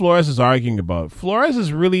think of what Flores is arguing about. Flores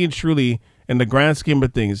is really and truly, in the grand scheme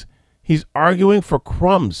of things, he's arguing for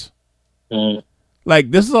crumbs.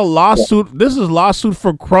 Like this is a lawsuit. Yeah. This is a lawsuit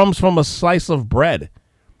for crumbs from a slice of bread.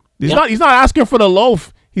 He's not asking for the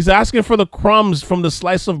loaf. He's asking for the crumbs from the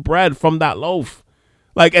slice of bread from that loaf.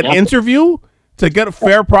 Like an interview, to get a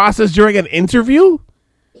fair process during an interview.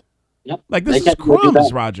 Yep. Like this is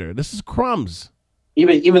crumbs, Roger. This is crumbs.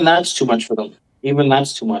 Even that's too much for them. Even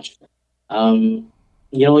that's too much. You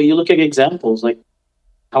know, you look at examples like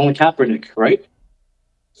Colin Kaepernick, right?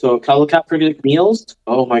 So Colin Kaepernick kneels.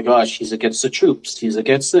 Oh my gosh, he's against the troops. He's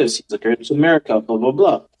against this. He's against America. Blah blah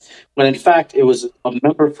blah. When in fact it was a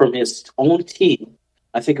member from his own team.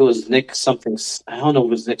 I think it was Nick something. I don't know if it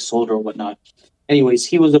was Nick Solder or whatnot. Anyways,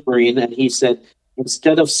 he was a Marine, and he said,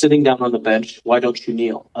 instead of sitting down on the bench, why don't you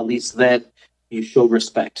kneel? At least then you show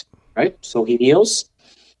respect, right? So he kneels.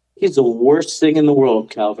 He's the worst thing in the world,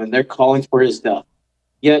 Calvin. They're calling for his death.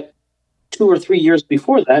 Yet 2 or 3 years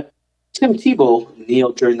before that, Tim Tebow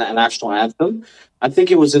kneeled during the national anthem. I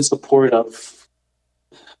think it was in support of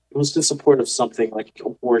something like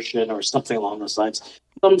abortion or something along those lines.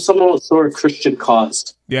 Some sort of Christian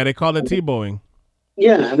cause. Yeah, they call it Tebowing.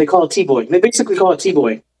 Yeah, and they call it Tebowing. They basically call it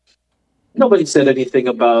Tebowing. Nobody said anything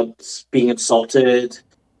about being insulted.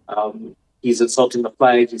 He's insulting the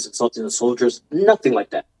flag. He's insulting the soldiers. Nothing like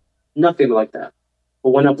that. Nothing like that. But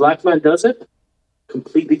when a black man does it,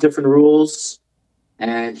 completely different rules.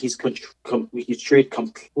 And he's treated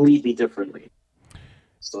completely differently.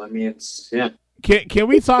 So I mean, it's Can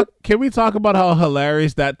we talk about how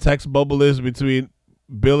hilarious that text bubble is between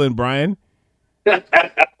Bill and Brian?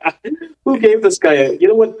 Who gave this guy you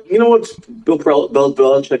know what Bill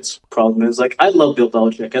Belichick's problem is? Like, I love Bill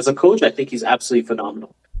Belichick as a coach. I think he's absolutely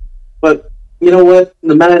phenomenal. But you know what?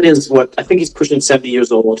 The man is I think he's pushing 70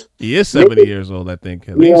 years old. He is 70 years old, I think.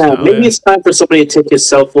 Maybe it's time for somebody to take his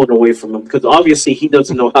cell phone away from him, because obviously he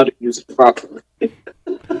doesn't know how to use it properly.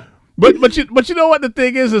 but you know what the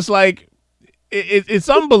thing is? It's like it's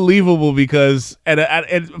unbelievable because and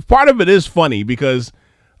part of it is funny because,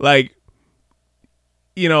 like,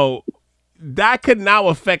 you know, that could now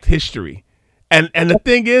affect history. And the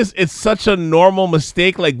thing is, it's such a normal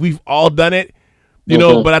mistake. Like, we've all done it. You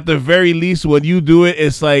know, but at the very least, when you do it,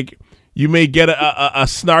 it's like you may get a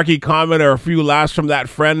snarky comment or a few laughs from that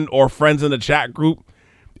friend or friends in the chat group.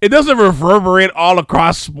 It doesn't reverberate all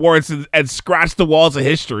across sports and scratch the walls of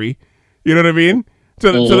history. You know what I mean?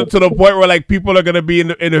 To the point where, like, people are going to be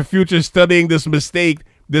in the future studying this mistake,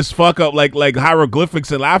 this fuck up, like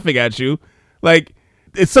hieroglyphics, and laughing at you. Like,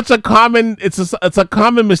 it's such a common it's a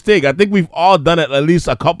common mistake. I think we've all done it at least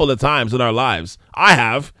a couple of times in our lives. I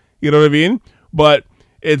have, you know what I mean? But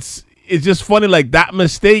it's just funny, like that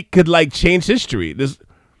mistake could like change history.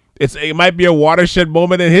 It might be a watershed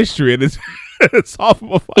moment in history, and it's all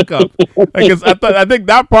from a fuck up. I think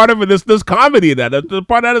that part of it is this comedy in that. The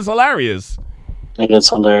part that is hilarious. I think it's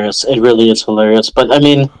hilarious. It really is hilarious. But I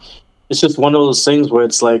mean, it's just one of those things where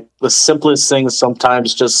it's like the simplest things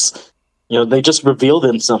sometimes just, they just reveal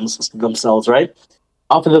themselves, right?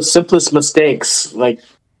 Off of the simplest mistakes, like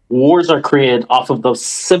wars are created off of the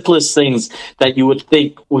simplest things that you would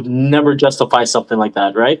think would never justify something like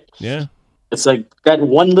that, right? Yeah. It's like that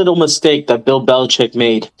one little mistake that Bill Belichick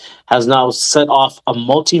made has now set off a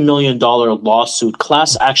multi-million-dollar lawsuit,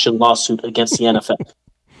 class action lawsuit against the NFL.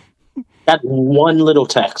 That one little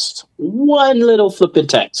flippant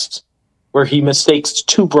text, where he mistakes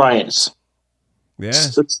two Bryans. Yeah,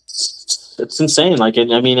 it's insane. Like,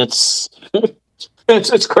 I mean, it's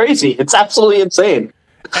it's crazy. It's absolutely insane.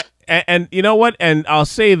 And you know what? And I'll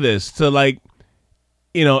say this to like,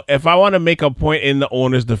 if I want to make a point in the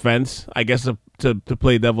owner's defense, I guess to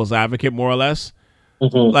play devil's advocate more or less,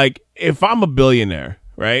 like if I'm a billionaire,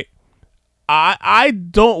 right? I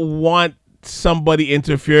don't want somebody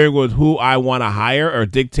interfering with who I want to hire or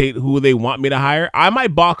dictate who they want me to hire. I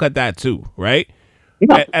might balk at that too, right?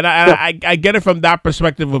 Yeah. And I get it from that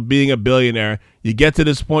perspective of being a billionaire. You get to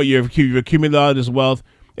this point, you've accumulated all this wealth,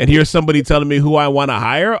 and here's somebody telling me who I want to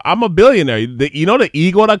hire. I'm a billionaire. You know the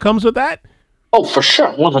ego that comes with that? Oh, for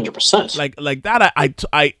sure, 100%. Like that,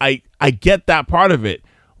 I get that part of it,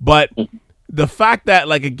 but the fact that,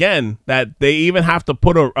 like, again, that they even have to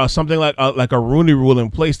put something like a Rooney Rule in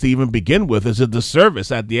place to even begin with is a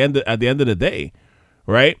disservice at the end of the day,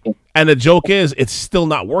 right? And the joke is, it's still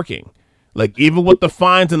not working. Like, even with the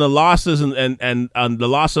fines and the losses and the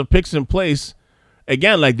loss of picks in place,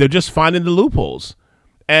 again, like, they're just finding the loopholes.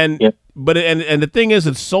 And but the thing is,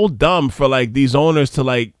 it's so dumb for like these owners to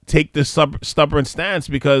like take this stubborn stance,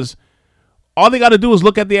 because all they got to do is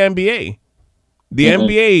look at the NBA. The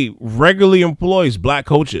NBA regularly employs black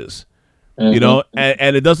coaches, and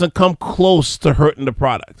it doesn't come close to hurting the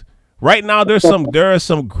product. Right now, there are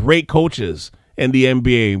some great coaches in the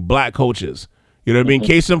NBA, black coaches. You know what I mean?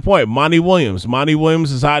 Case in point, Monty Williams. Monty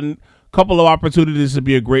Williams has had a couple of opportunities to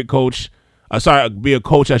be a great coach. Be a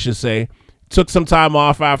coach, I should say. Took some time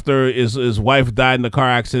off after his wife died in a car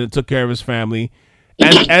accident, took care of his family,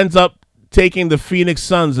 and ends up taking the Phoenix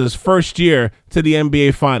Suns his first year to the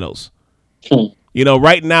NBA Finals.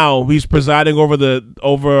 Right now he's presiding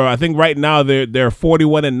over. I think right now they're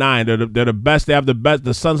 41-9. They're the best. They have the best.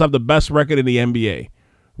 The Suns have the best record in the NBA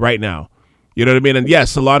right now. You know what I mean? And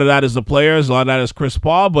yes, a lot of that is the players. A lot of that is Chris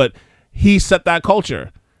Paul, but he set that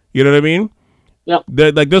culture. You know what I mean? Yeah.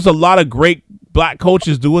 There's a lot of great black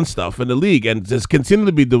coaches doing stuff in the league and just continue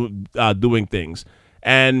to be doing things.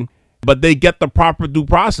 But they get the proper due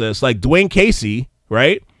process. Like Dwayne Casey,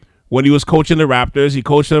 right? When he was coaching the Raptors, he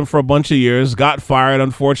coached them for a bunch of years, got fired,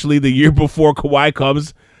 unfortunately, the year before Kawhi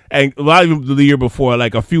comes. And not even the year before,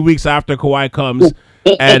 like a few weeks after Kawhi comes,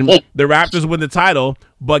 and the Raptors win the title.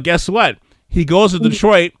 But guess what? He goes to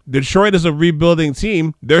Detroit. Detroit is a rebuilding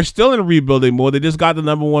team. They're still in rebuilding mode. They just got the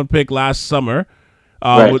number 1 pick last summer.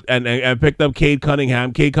 Right. And picked up Cade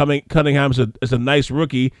Cunningham. Cunningham is a nice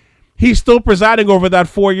rookie. He's still presiding over that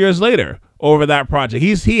 4 years later, over that project.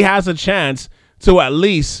 He has a chance to at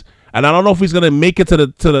least, and I don't know if he's going to make it to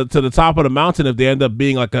the top of the mountain if they end up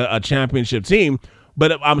being like a championship team.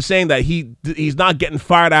 But I'm saying that he's not getting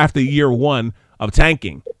fired after year 1 of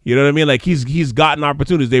tanking. You know what I mean? Like he's gotten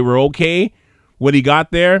opportunities. They were okay when he got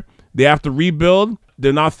there. They have to rebuild.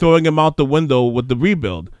 They're not throwing him out the window with the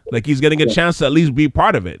rebuild. Like he's getting a chance to at least be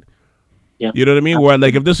part of it. Yeah. You know what I mean? Where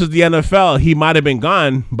like if this is the NFL, he might have been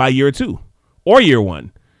gone by year 2 or year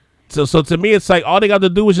 1. So to me, it's like all they got to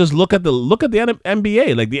do is just look at the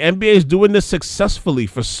NBA. Like the NBA is doing this successfully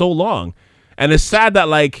for so long, and it's sad that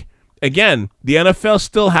like again the NFL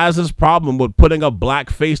still has this problem with putting a black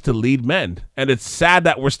face to lead men, and it's sad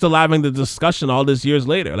that we're still having the discussion all these years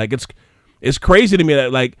later. Like it's crazy to me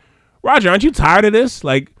that like Roger, aren't you tired of this?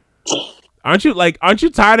 Like. Aren't you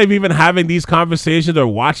tired of even having these conversations or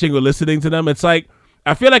watching or listening to them? It's like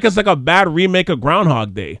I feel like it's like a bad remake of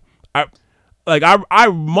Groundhog Day. I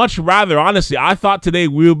much rather, honestly, I thought today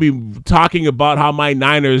we'll be talking about how my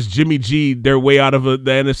Niners, Jimmy G, their way out of the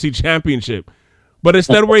NFC Championship. But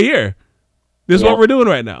instead we're here. This is what we're doing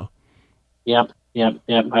right now. Yep,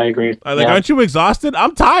 I agree. Aren't you exhausted?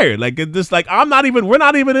 I'm tired. Like this, like we're not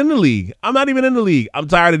even in the league. I'm not even in the league. I'm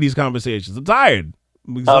tired of these conversations. I'm tired.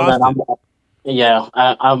 I'm exhausted. Oh, man, Yeah,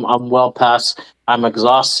 I'm well past. I'm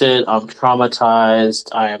exhausted. I'm traumatized.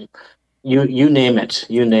 I'm you name it.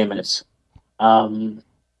 You name it. Um,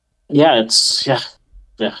 yeah,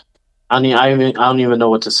 yeah. I don't even know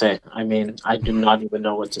what to say. I mean, I do not even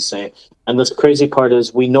know what to say. And this crazy part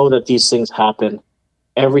is, we know that these things happen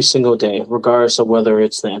every single day, regardless of whether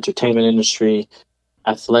it's the entertainment industry,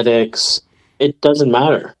 athletics. It doesn't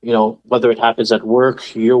matter. Whether it happens at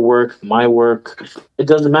work, your work, my work. It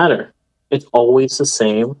doesn't matter. It's always the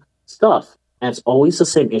same stuff, and it's always the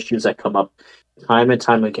same issues that come up time and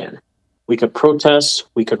time again. We could protest,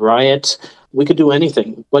 we could riot, we could do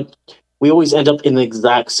anything, but we always end up in the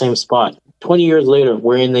exact same spot. 20 years later,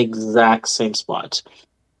 we're in the exact same spot.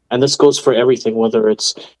 And this goes for everything, whether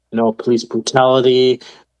it's police brutality.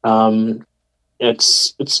 Um,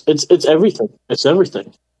 it's everything. It's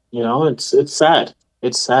everything. It's sad.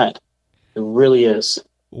 It's sad. It really is.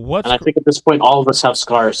 What's And I think at this point, all of us have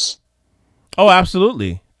scars. Oh,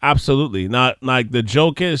 absolutely, absolutely. Not like the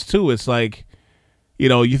joke is too. It's like,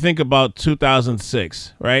 you think about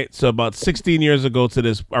 2006, right? So about 16 years ago to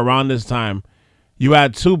this, around this time, you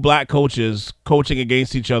had two black coaches coaching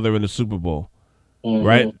against each other in the Super Bowl,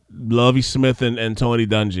 right? Lovie Smith and Tony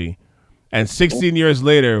Dungy. And 16 years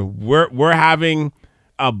later, we're having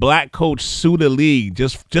a black coach sue the league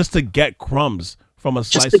just to get crumbs from a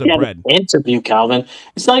Just slice to of get bread. an interview, Calvin.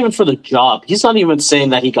 It's not even for the job. He's not even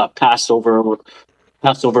saying that he got passed over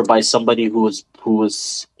by somebody who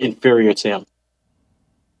was inferior to him.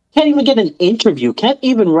 Can't even get an interview. Can't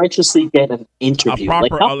even righteously get an A interview.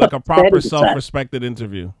 proper, How like a pathetic proper is that? self-respected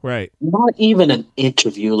interview, right? Not even an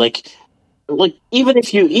interview. Like even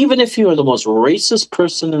if you are the most racist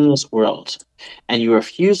person in this world, and you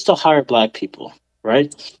refuse to hire black people,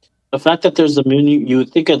 right? The fact that there's a you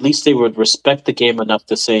would think at least they would respect the game enough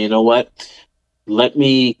to say, you know what, let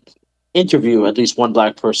me interview at least one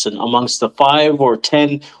black person amongst the 5 or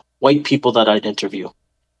 10 white people that I'd interview.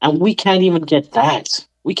 And we can't even get that.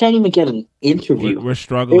 We can't even get an interview. We're They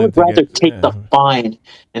struggling would to rather get. take the fine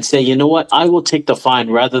and say, you know what, I will take the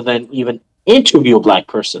fine rather than even interview a black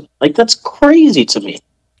person. Like, that's crazy to me.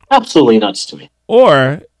 Absolutely nuts to me.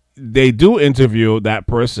 Or they do interview that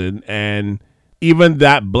person, and even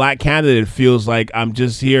that black candidate feels like, I'm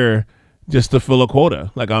just here just to fill a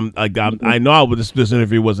quota. I know this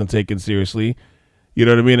interview wasn't taken seriously. You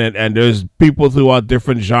know what I mean? And there's people throughout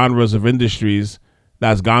different genres of industries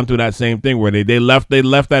that's gone through that same thing, where they left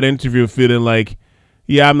that interview feeling like,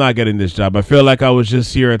 yeah, I'm not getting this job. I feel like I was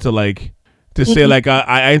just here to say, like,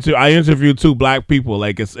 I interviewed two black people.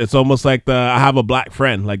 Like, it's almost like I have a black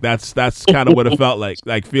friend. Like, that's kind of what it felt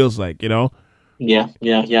like feels like, Yeah,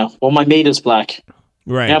 yeah, yeah. Well, my mate is black.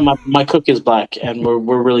 Right. Yeah, my cook is black, and we're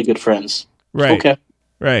really good friends. Right. Okay.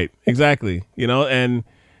 Right. Exactly. And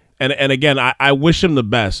again, I wish him the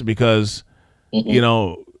best, because,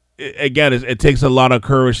 again, it takes a lot of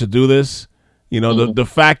courage to do this. The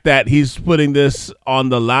fact that he's putting this on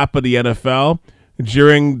the lap of the NFL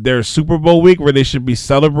during their Super Bowl week, where they should be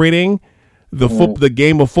celebrating the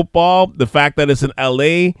game of football, the fact that it's in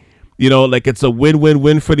LA, like, it's a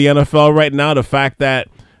win-win-win for the NFL right now. The fact that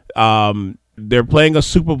they're playing a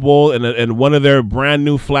Super Bowl in one of their brand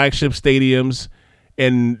new flagship stadiums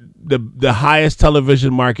in the highest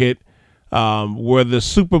television market, where the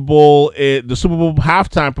Super Bowl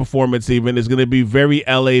halftime performance even is going to be very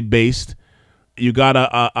LA based. You got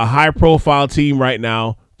a high profile team right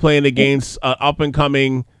now playing against an up and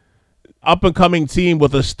coming team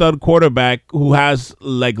with a stud quarterback who has,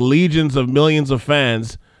 like, legions of millions of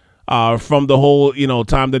fans from the whole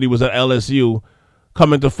time that he was at LSU,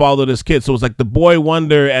 coming to follow this kid. So it's like the boy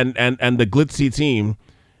wonder and the glitzy team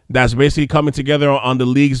that's basically coming together on the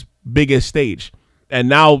league's biggest stage. And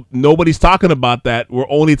now nobody's talking about that. We're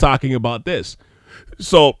only talking about this.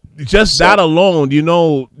 So just that alone, the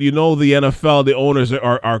NFL, the owners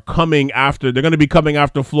are coming after. They're going to be coming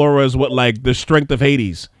after Flores with, like, the strength of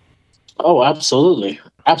Hades. Oh, absolutely,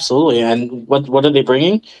 absolutely. And what are they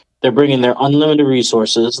bringing? They're bringing their unlimited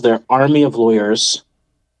resources, their army of lawyers.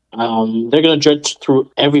 They're going to judge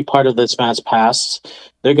through every part of this man's past.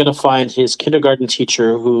 They're going to find his kindergarten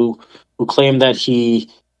teacher who claimed that he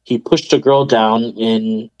pushed a girl down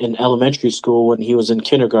in elementary school when he was in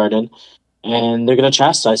kindergarten, and they're going to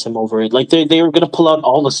chastise him over it. Like, they were going to pull out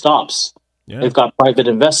all the stops. Yeah. They've got private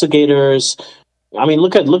investigators. I mean,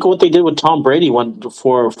 look at what they did with Tom Brady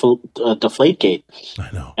for Deflategate.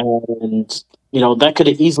 I know. And that could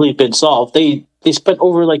have easily been solved. They spent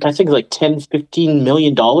over, like, I think, like $10-15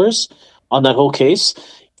 million on that whole case.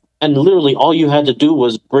 And literally all you had to do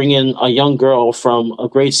was bring in a young girl from a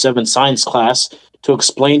grade 7 science class to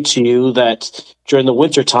explain to you that during the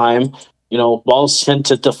wintertime, the balls tend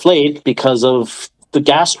to deflate because of the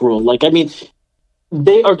gas rule. Like, I mean,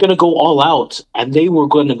 they are going to go all out, and they're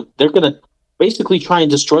going to basically try and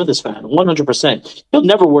destroy this man 100%. He'll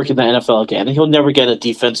never work in the NFL again. He'll never get a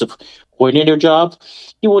defensive coordinator job.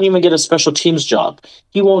 He won't even get a special teams job.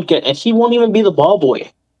 He won't even be the ball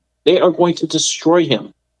boy. They are going to destroy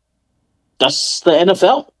him. That's the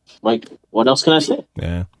NFL. Like, what else can I say?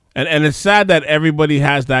 Yeah. And it's sad that everybody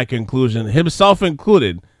has that conclusion, himself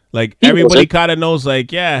included. Like, everybody kind of knows,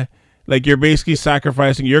 like, yeah, like, you're basically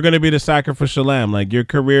sacrificing. You're going to be the sacrificial lamb. Like, your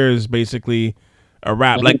career is basically a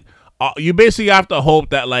wrap. Mm-hmm. Like, you basically have to hope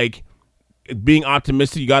that, like, being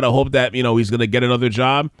optimistic, you got to hope that, he's going to get another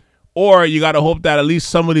job. Or you got to hope that at least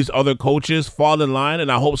some of these other coaches fall in line.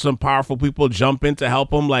 And I hope some powerful people jump in to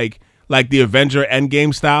help him, like the Avenger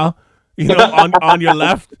Endgame style, on your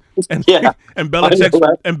left. And, yeah. and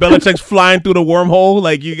Belichick's flying through the wormhole.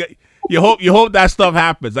 Like, you hope that stuff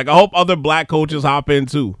happens. Like, I hope other black coaches hop in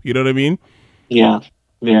too. You know what I mean? Yeah.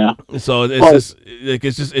 Yeah. So it's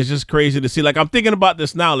just crazy to see. Like, I'm thinking about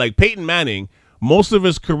this now. Like, Peyton Manning, most of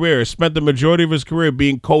his career, spent the majority of his career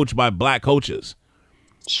being coached by black coaches.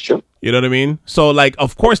 Sure. You know what I mean? So, like,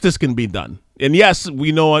 of course this can be done. And yes,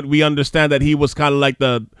 we understand that he was kind of like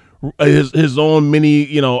his own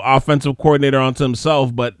mini, offensive coordinator onto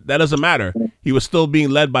himself, but that doesn't matter. He was still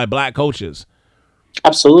being led by black coaches.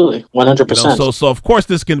 Absolutely, 100%. So of course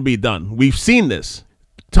this can be done. We've seen this.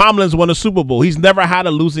 Tomlin's won a Super Bowl. He's never had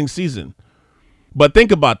a losing season. But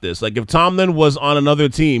think about this. Like, if Tomlin was on another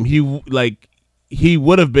team, he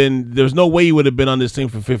would have been. There's no way he would have been on this team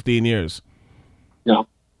for 15 years. No,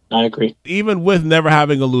 I agree. Even with never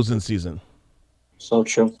having a losing season. So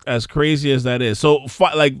true. As crazy as that is. So,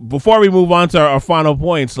 like, before we move on to our final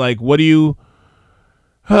points, like, what do you?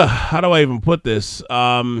 How do I even put this?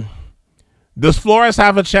 Does Flores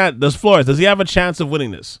have a chance? Does he have a chance of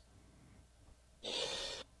winning this?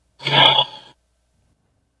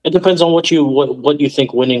 It depends on what you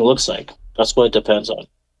think winning looks like. That's what it depends on.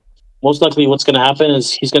 Most likely, what's going to happen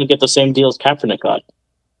is he's going to get the same deal as Kaepernick got.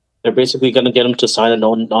 They're basically going to get him to sign a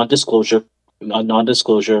non-disclosure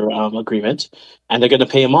agreement, and they're going to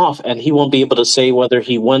pay him off, and he won't be able to say whether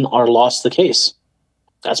he won or lost the case.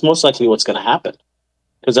 That's most likely what's going to happen.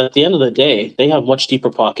 Because at the end of the day, they have much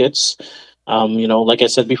deeper pockets. Like I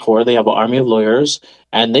said before, they have an army of lawyers,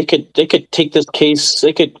 and they could take this case.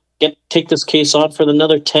 They could take this case on for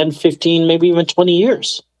another 10, 15, maybe even 20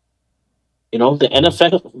 years. The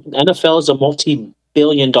NFL is a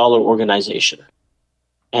multi-billion-dollar organization,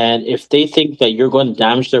 and if they think that you're going to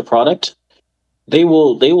damage their product, they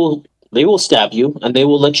will stab you, and they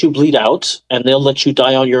will let you bleed out, and they'll let you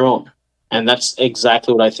die on your own. And that's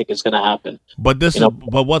exactly what I think is going to happen. But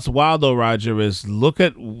but what's wild though, Roger, is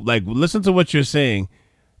listen to what you're saying,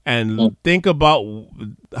 and think about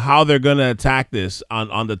how they're going to attack this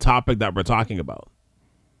on the topic that we're talking about.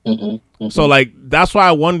 Mm-hmm, mm-hmm. So, like, that's why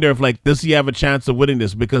I wonder if, like, does he have a chance of winning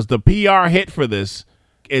this? Because the PR hit for this,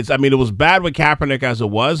 it was bad with Kaepernick as it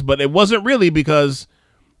was, but it wasn't really, because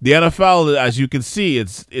the NFL, as you can see,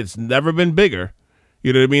 it's never been bigger.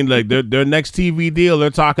 You know what I mean? Like, their next TV deal, they're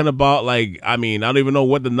talking about, like, I don't even know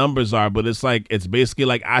what the numbers are, but it's basically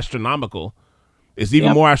like astronomical. It's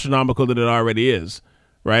even more astronomical than it already is,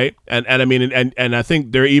 right? And I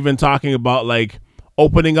think they're even talking about, like,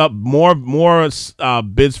 opening up more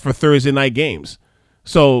bids for Thursday night games.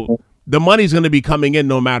 So the money's going to be coming in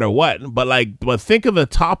no matter what. But think of the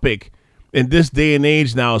topic in this day and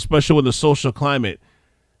age now, especially with the social climate.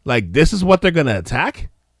 Like, this is what they're going to attack?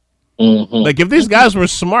 Mm-hmm. Like, if these guys were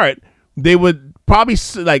smart, they would probably,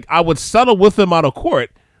 like, I would settle with them out of court.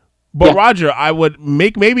 But Roger, I would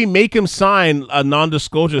maybe make him sign a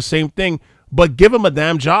non-disclosure, same thing, but give him a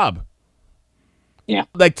damn job. Yeah.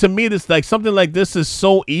 Like, to me, this, like, something like this is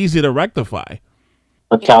so easy to rectify.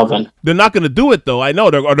 But Calvin, they're not going to do it, though. I know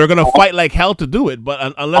they're going to fight like hell to do it.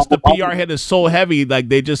 But unless the PR hit is so heavy, like,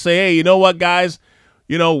 they just say, hey, you know what, guys?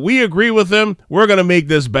 We agree with them. We're going to make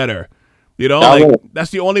this better. Like, that's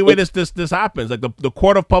the only way this happens. Like, the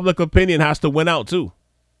court of public opinion has to win out too.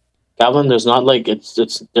 Calvin, there's not like it's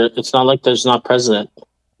not like there's not president.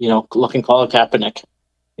 Looking Colin Kaepernick,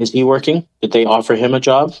 is he working? Did they offer him a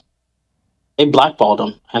job? They blackballed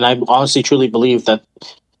him, and I honestly truly believe that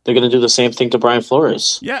they're going to do the same thing to Brian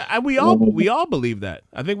Flores. Yeah, and we all believe that.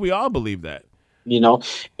 I think we all believe that.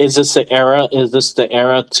 Is this the era? Is this the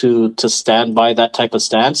era to stand by that type of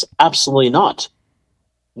stance? Absolutely not.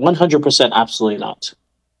 100% absolutely not.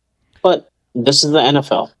 But this is the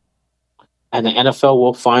NFL. And the NFL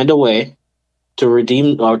will find a way to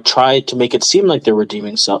redeem or try to make it seem like they're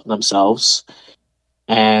redeeming themselves.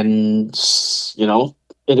 And,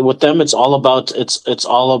 with them, it's all about it's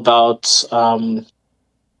all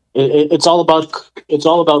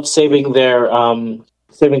about saving their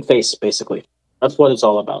saving face, basically. That's what it's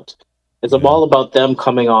all about. It's Yeah. all about them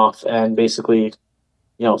coming off and basically,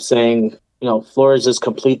 saying, Flores is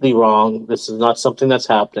completely wrong. This is not something that's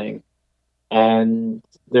happening, and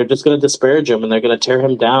they're just going to disparage him and they're going to tear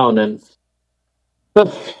him down. And I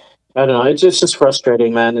don't know. It's just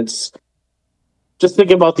frustrating, man. It's just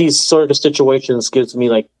thinking about these sort of situations gives me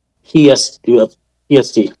like PTSD.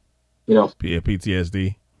 PTSD.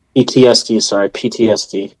 PTSD. Sorry,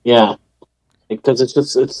 PTSD. Yeah, because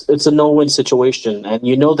it's a no-win situation, and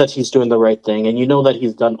you know that he's doing the right thing, and you know that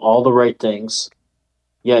he's done all the right things.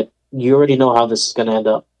 Yet you already know how this is going to end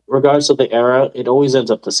up. Regardless of the era, it always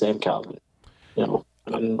ends up the same, Calvin.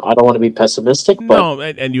 And I don't want to be pessimistic, but No,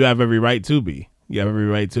 and you have every right to be. You have every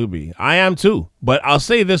right to be. I am too. But I'll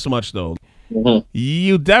say this much though: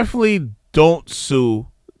 you definitely don't sue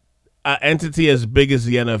an entity as big as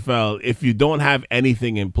the NFL if you don't have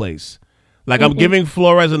anything in place. Like I'm giving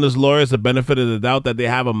Flores and his lawyers the benefit of the doubt that they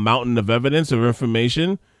have a mountain of evidence or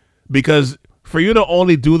information, because for you to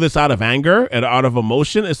only do this out of anger and out of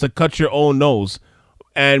emotion is to cut your own nose.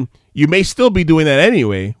 And you may still be doing that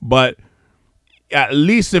anyway, but at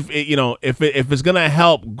least if it's gonna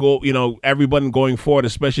help everyone going forward,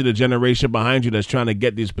 especially the generation behind you that's trying to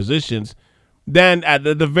get these positions, then at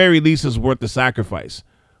the very least it's worth the sacrifice.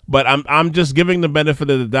 But I'm just giving the benefit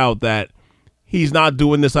of the doubt that he's not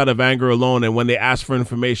doing this out of anger alone, and when they ask for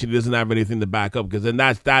information, he doesn't have anything to back up, because then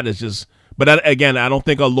that is just. But again, I don't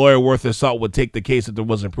think a lawyer worth his salt would take the case if there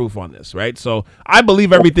wasn't proof on this, right? So I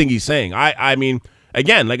believe everything he's saying. I mean,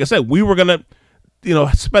 again, like I said, we were gonna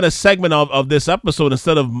spend a segment of this episode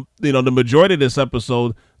instead of the majority of this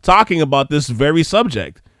episode talking about this very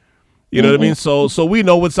subject. You know what I mean? So we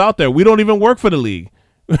know what's out there. We don't even work for the league.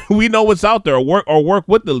 We know what's out there, or work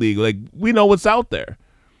with the league. Like, we know what's out there.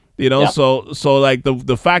 Yeah. So like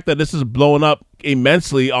the fact that this is blowing up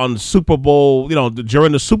immensely on Super Bowl,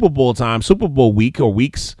 during the Super Bowl time, Super Bowl week or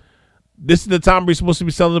weeks, this is the time we're supposed to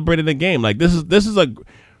be celebrating the game. Like,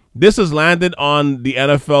 this has landed on the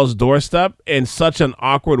NFL's doorstep in such an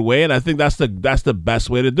awkward way, and I think that's the best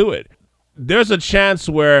way to do it. There's a chance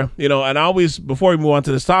where, and I always, before we move on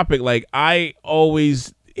to this topic, like, I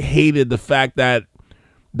always hated the fact that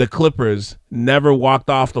the Clippers never walked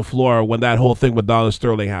off the floor when that whole thing with Donald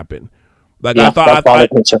Sterling happened. Like, yeah,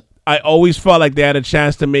 I always felt like they had a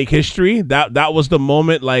chance to make history. That was the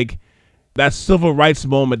moment, like, that civil rights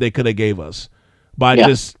moment they could have gave us by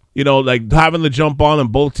just, like, having to jump on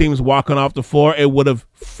and both teams walking off the floor. It would have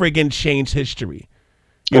friggin' changed history.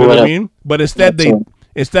 You know what I mean? But instead,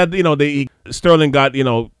 Sterling got,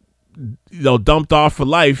 dumped off for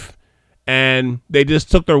life. And they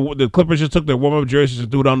just the Clippers just took their warm-up jerseys and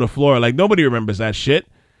threw it on the floor. Like, nobody remembers that shit.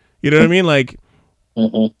 You know what I mean? Like,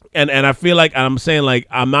 and I feel like, I'm saying, like,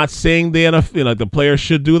 I'm not saying the NFL, like, the players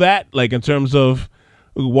should do that, like, in terms of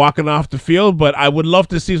walking off the field, but I would love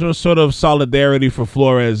to see some sort of solidarity for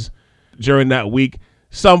Flores during that week.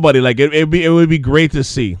 Somebody, like, it would be great to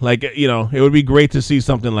see. Like, it would be great to see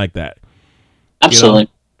something like that. Absolutely.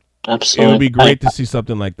 Absolutely. It would be great to see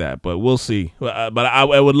something like that, but we'll see. But I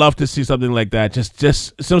would love to see something like that.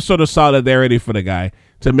 Just some sort of solidarity for the guy,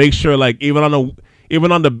 to make sure, like, even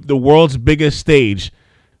on the world's biggest stage,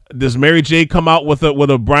 does Mary J come out with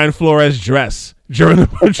a Brian Flores dress during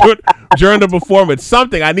the performance?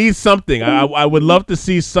 Something. I need something. I would love to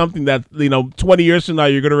see something that 20 years from now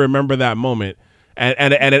you're gonna remember that moment,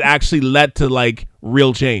 and it actually led to, like,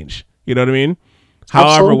 real change. You know what I mean?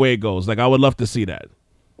 However way it goes, like, I would love to see that.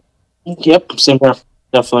 Yep, same here.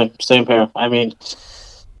 Definitely, same here. I mean,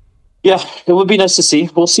 yeah, it would be nice to see.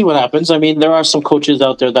 We'll see what happens. I mean, there are some coaches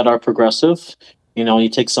out there that are progressive. You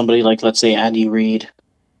take somebody like, let's say, Andy Reid.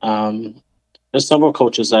 There's several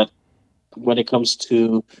coaches that, when it comes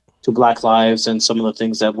to Black lives and some of the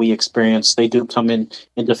things that we experience, they do come in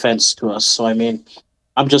defense to us. So, I mean,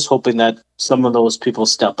 I'm just hoping that some of those people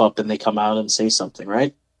step up and they come out and say something,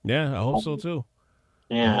 right? Yeah, I hope so too.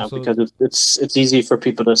 Yeah, because it's easy for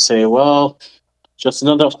people to say, well, just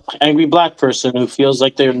another angry black person who feels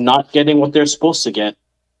like they're not getting what they're supposed to get.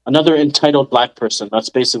 Another entitled black person. That's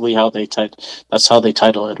basically how they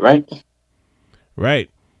title it, right? Right.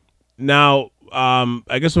 Now,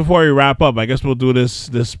 I guess before we wrap up, I guess we'll do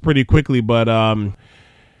this pretty quickly, but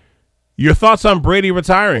your thoughts on Brady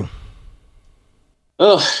retiring?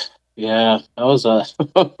 Oh, yeah, that was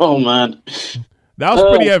oh man. That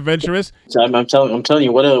was pretty adventurous. I'm telling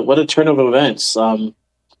you, what a turn of events.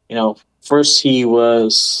 First he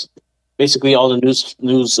was basically, all the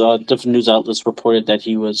different news outlets reported that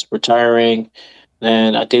he was retiring.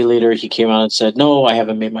 Then a day later, he came out and said, "No, I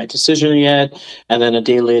haven't made my decision yet." And then a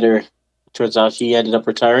day later, turns out he ended up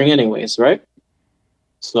retiring anyways, right?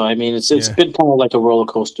 So I mean, it's been kind of like a roller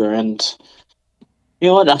coaster, and you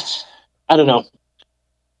know what? I don't know.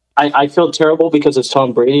 I feel terrible because it's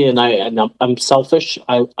Tom Brady, and I'm selfish.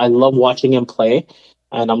 I love watching him play,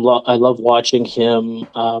 and I love watching him.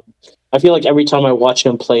 I feel like every time I watch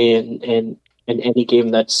him play in any game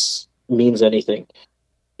that's means anything,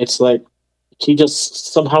 it's like he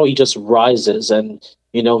just rises, and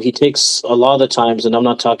he takes a lot of the times, and I'm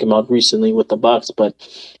not talking about recently with the Bucks, but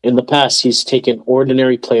in the past he's taken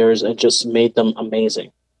ordinary players and just made them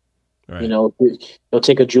amazing. Right. He'll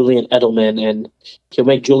take a Julian Edelman and he'll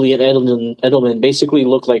make Julian Edelman basically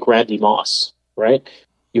look like Randy Moss, right?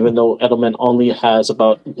 Even though Edelman only has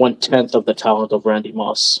about 1/10 of the talent of Randy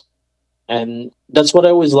Moss. And that's what I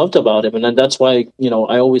always loved about him. And then that's why,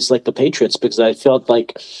 I always liked the Patriots, because I felt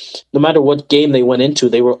like no matter what game they went into,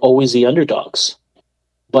 they were always the underdogs.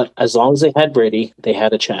 But as long as they had Brady, they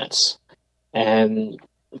had a chance. And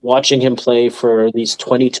watching him play for these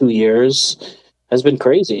 22 years has been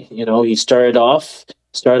crazy. He started off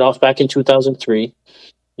back in 2003.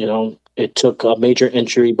 It took a major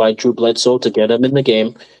injury by Drew Bledsoe to get him in the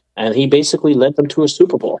game, and he basically led them to a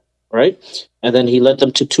Super Bowl, right? And then he led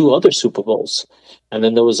them to 2 other Super Bowls. And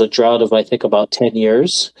then there was a drought of, I think, about 10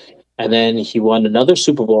 years. And then he won another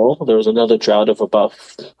Super Bowl. There was another drought of about,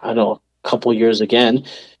 I don't know, a couple years again.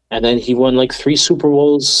 And then he won like 3 Super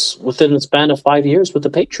Bowls within the span of 5 years with the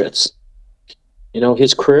Patriots.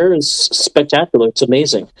 His career is spectacular. It's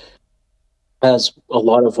amazing. As a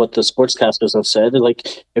lot of what the sportscasters have said,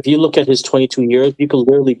 like if you look at his 22 years, you can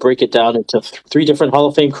literally break it down into 3 different Hall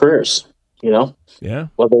of Fame careers. Yeah.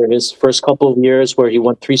 Whether his first couple of years where he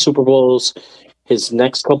won 3 Super Bowls, his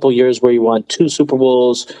next couple of years where he won 2 Super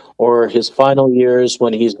Bowls, or his final years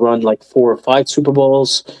when he's run like 4 or 5 Super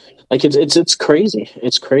Bowls. Like it's crazy.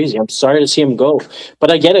 It's crazy. I'm sorry to see him go,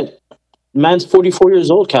 but I get it. Man's 44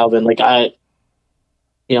 years old, Calvin. Like I'm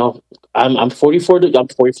 44. I'm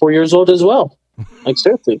 44 years old as well. Like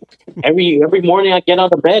seriously, every morning I get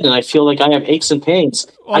out of bed and I feel like I have aches and pains.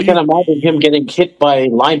 I can imagine him getting hit by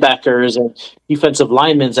linebackers and defensive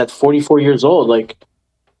linemen at 44 years old. Like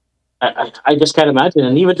I just can't imagine.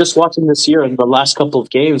 And even just watching this year in the last couple of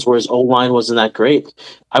games where his O-line wasn't that great,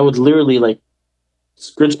 I would literally like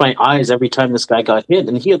scrunch my eyes every time this guy got hit,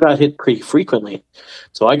 and he got hit pretty frequently.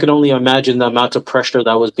 So I could only imagine the amount of pressure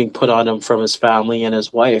that was being put on him from his family and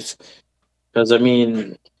his wife. Because, I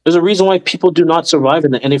mean, there's a reason why people do not survive in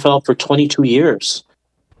the NFL for 22 years.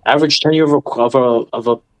 Average tenure of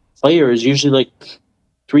a player is usually like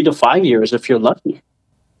 3 to 5 years if you're lucky.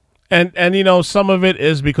 And some of it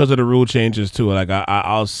is because of the rule changes too. Like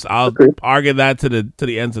I'll argue that to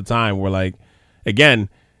the ends of time. Where like, again,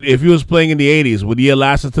 if he was playing in the 80s, would he have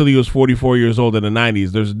lasted until he was 44 years old in the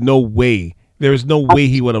 90s? There's no way. There is no way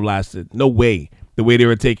he would have lasted. No way. The way they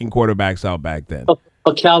were taking quarterbacks out back then.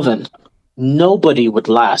 But Calvin, nobody would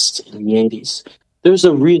last in the 80s. There's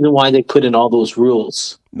a reason why they put in all those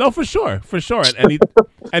rules. No, for sure. And he took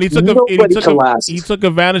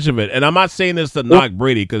advantage of it. And I'm not saying this to knock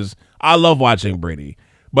Brady, because I love watching Brady.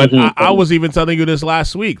 But I was even telling you this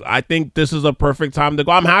last week. I think this is a perfect time to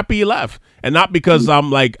go. I'm happy he left, and not because I'm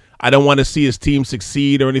like I don't want to see his team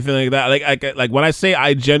succeed or anything like that. Like when I say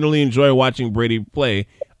I genuinely enjoy watching Brady play,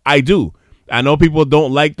 I do. I know people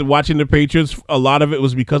don't like watching the Patriots. A lot of it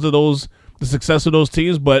was because of the success of those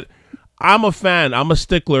teams, but I'm a fan. I'm a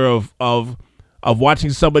stickler of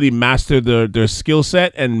watching somebody master their skill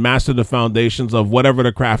set and master the foundations of whatever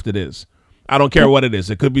the craft it is. I don't care what it is.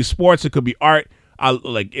 It could be sports. It could be art. I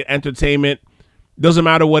like entertainment. Doesn't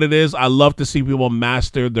matter what it is. I love to see people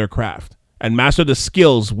master their craft and master the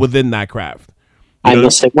skills within that craft. So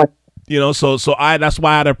that's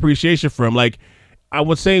why I had appreciation for him. Like I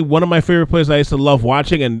would say one of my favorite players I used to love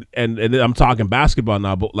watching, and I'm talking basketball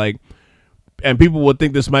now, but like, and people would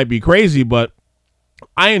think this might be crazy, but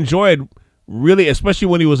I enjoyed really, especially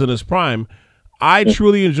when he was in his prime, I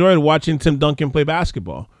truly enjoyed watching Tim Duncan play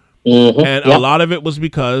basketball. And a lot of it was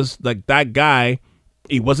because like that guy,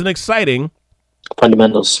 he wasn't exciting.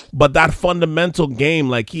 Fundamentals. But that fundamental game,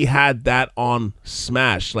 like he had that on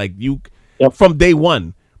smash. Like from day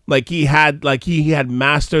one, like he had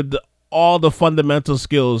mastered all the fundamental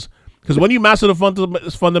skills. Because when you master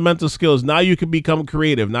the fundamental skills, now you can become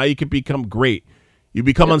creative. Now you can become great. You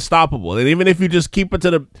become unstoppable. And even if you just keep it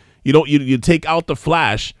to you take out the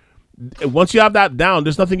flash. Once you have that down,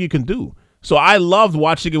 there's nothing you can do. So I loved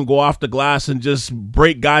watching him go off the glass and just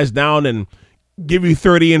break guys down and give you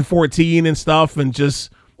 30 and 14 and stuff, and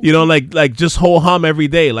just like just whole hum every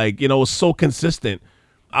day. Like, it was so consistent.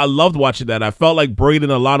 I loved watching that. I felt like Brady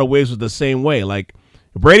in a lot of ways was the same way. Like,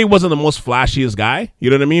 Brady wasn't the most flashiest guy, you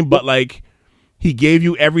know what I mean? But like, he gave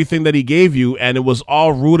you everything that he gave you, and it was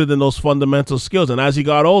all rooted in those fundamental skills. And as he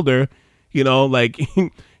got older, you know, like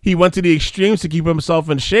he went to the extremes to keep himself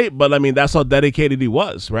in shape. But I mean, that's how dedicated he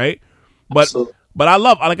was, right? But Absolutely. but I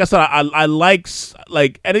love, like I said, I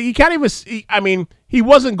like, and you can't even see, I mean, he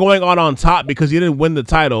wasn't going on top because he didn't win the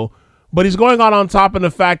title, but he's going on top in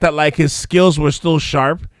the fact that like his skills were still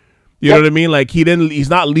sharp. You know what I mean? Like he's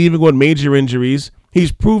not leaving with major injuries.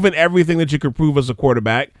 He's proven everything that you could prove as a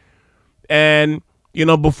quarterback. And, you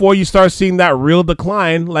know, before you start seeing that real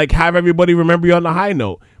decline, like have everybody remember you on the high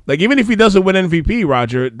note. Like even if he doesn't win MVP,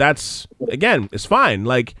 Roger, that's, again, it's fine.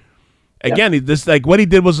 Like, again, this, like what he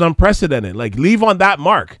did was unprecedented. Like leave on that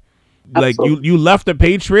mark. Like you left the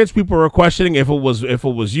Patriots. People were questioning if it was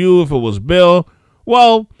you, if it was Bill.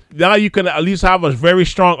 Well, now you can at least have a very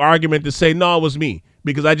strong argument to say, no, it was me,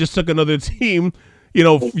 because I just took another team, you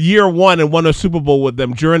know, year one and won a Super Bowl with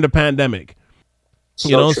them during the pandemic.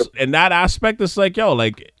 You know, in that aspect, it's like, yo,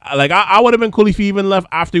 like I would have been cool if he even left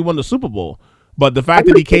after he won the Super Bowl. But the fact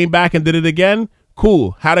that he came back and did it again,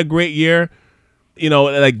 cool. Had a great year. You know,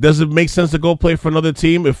 like, does it make sense to go play for another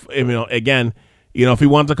team? If you know, again, you know, if he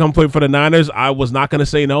wanted to come play for the Niners, I was not going to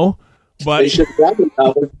say no. But they should have grabbed him,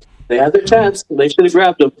 Calvin. They had their chance. They should have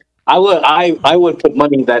grabbed him. I would put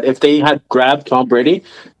money that if they had grabbed Tom Brady,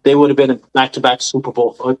 they would have been in back-to-back Super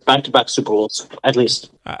Bowls at least.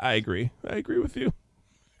 I agree. I agree with you.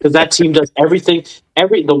 Because that team does everything.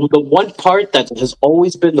 The one part that has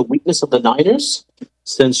always been the weakness of the Niners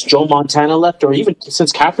since Joe Montana left, or even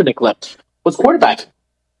since Kaepernick left, was quarterback.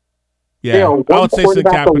 Yeah, they are I would say since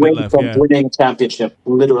Kaepernick left, from winning championship,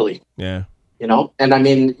 literally. Yeah, you know, and I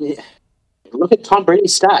mean, look at Tom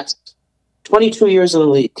Brady's stats: 22 years in the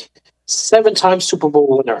league, 7-time Super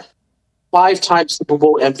Bowl winner, 5-time Super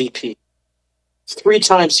Bowl MVP, 3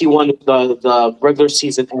 times he won the regular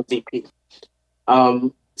season MVP.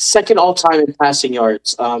 Second all-time in passing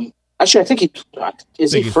yards. Actually, I think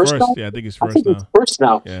he's first now? Yeah, I think he's first now. He's first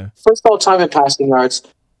now. Yeah. First all-time in passing yards.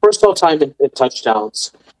 First all-time in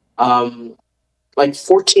touchdowns. Like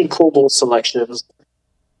 14 Pro Bowl selections.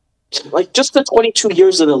 Like just the 22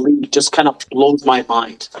 years in the league just kind of blows my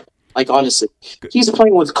mind. Like honestly, he's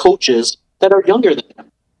playing with coaches that are younger than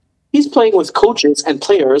him. He's playing with coaches and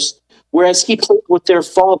players, whereas he played with their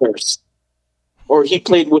fathers. Or he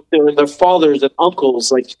played with their fathers and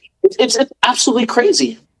uncles. Like it's absolutely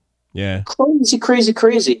crazy. Yeah.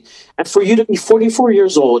 Crazy. And for you to be 44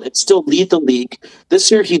 years old and still lead the league.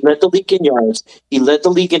 This year he led the league in yards. He led the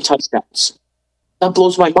league in touchdowns. That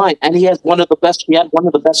blows my mind. And he had one of the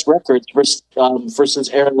best records versus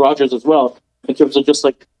Aaron Rodgers as well, in terms of just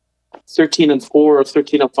like 13-4 or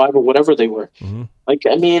 13-5 or whatever they were. Mm-hmm. Like,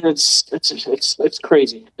 I mean, it's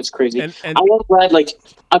crazy. It's crazy. And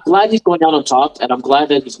I'm glad he's going out on top, and I'm glad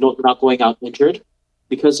that he's not going out injured,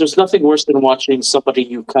 because there's nothing worse than watching somebody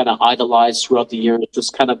you kind of idolize throughout the year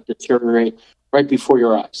just kind of deteriorate right before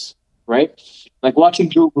your eyes, right? Like watching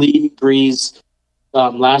Drew Brees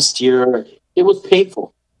last year, it was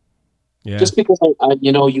painful. Yeah. Just because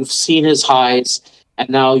you've seen his highs, and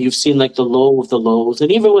now you've seen like the low of the lows,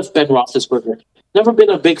 and even with Ben Roethlisberger. Never been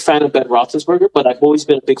a big fan of Ben Roethlisberger, but I've always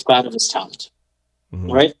been a big fan of his talent,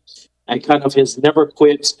 right? And kind of his never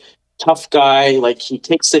quit, tough guy. Like he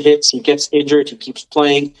takes the hits, he gets injured, he keeps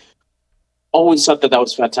playing. Always thought that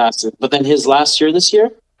was fantastic. But then his last year, this year,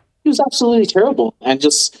 he was absolutely terrible. And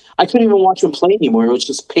I couldn't even watch him play anymore. It was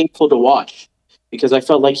just painful to watch because I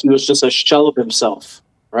felt like he was just a shell of himself,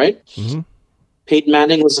 right? Mm-hmm. Peyton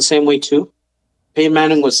Manning was the same way too. Peyton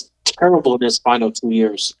Manning was terrible in his final 2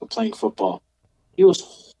 years of playing football. He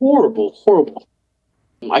was horrible.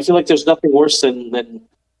 I feel like there's nothing worse than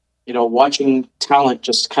watching talent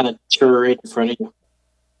just kind of deteriorate in front of you.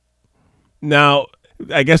 Now,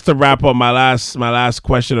 I guess to wrap up my last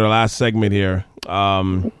question or last segment here,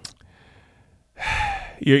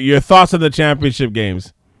 your thoughts on the championship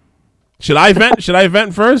games. Should I vent? Should I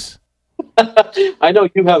vent first? I know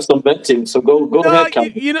you have some venting, so go ahead,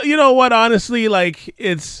 Calvin. You know what? Honestly, like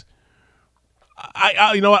it's.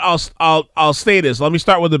 I you know what? I'll say this. Let me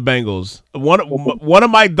start with the Bengals. One of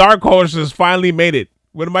my dark horses finally made it.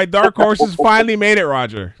 One of my dark horses finally made it,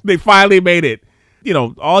 Roger. They finally made it. You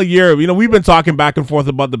know, all year, we've been talking back and forth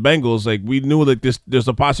about the Bengals. Like we knew that there's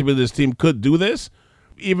a possibility this team could do this.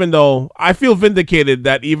 Even though I feel vindicated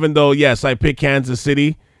that yes, I picked Kansas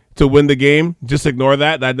City to win the game. Just ignore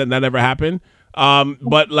that. That never happened.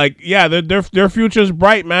 But like, yeah, their future's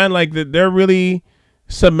bright, man. Like they're really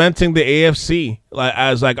cementing the AFC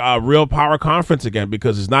as like a real power conference again,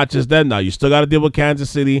 because it's not just them now. You still got to deal with Kansas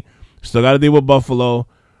City, still got to deal with Buffalo,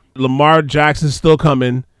 Lamar Jackson's still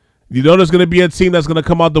coming. You know there's going to be a team that's going to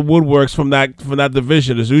come out the woodworks from that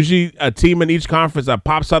division. There's usually a team in each conference that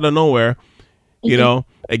pops out of nowhere. You know,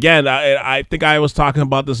 again, I think I was talking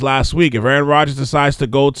about this last week. If Aaron Rodgers decides to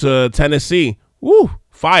go to Tennessee, woo,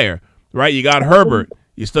 fire, right? You got Herbert.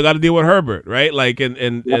 You still got to deal with Herbert, right? Like, and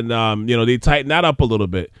you know, they tighten that up a little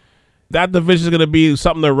bit. That division is going to be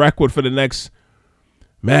something to wreck with for the next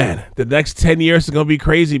 10 years is going to be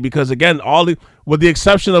crazy because, again, with the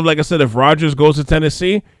exception of, like I said, if Rodgers goes to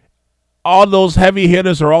Tennessee, all those heavy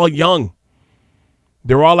hitters are all young.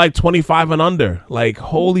 They're all like 25 and under. Like,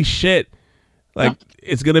 holy shit. Like,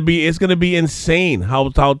 it's gonna be insane how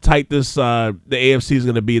tight this the AFC is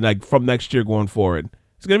gonna be like from next year going forward.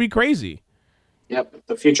 It's gonna be crazy. Yep,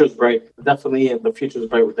 the future's bright. Definitely, and the future's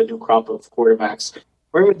bright with the new crop of quarterbacks,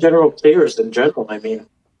 or even general players in general. I mean,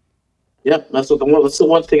 yeah, that's the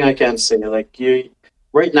one thing I can say. Like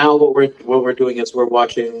right now, what we're doing is we're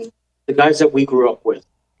watching the guys that we grew up with.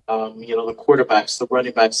 You know, the quarterbacks, the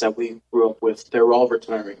running backs that we grew up with. They're all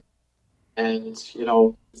retiring, and you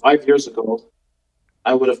know, 5 years ago,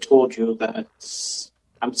 I would have told you that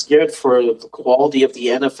I'm scared for the quality of the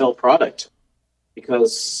NFL product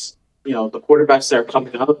because, you know, the quarterbacks that are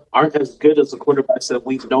coming up aren't as good as the quarterbacks that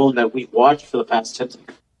we've known, that we've watched for the past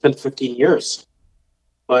 10 15 years.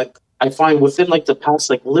 But I find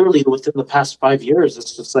literally within the past 5 years,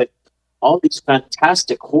 it's just like all these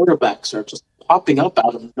fantastic quarterbacks are just popping up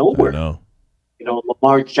out of nowhere. You know,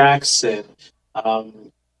 Lamar Jackson,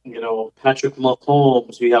 you know, Patrick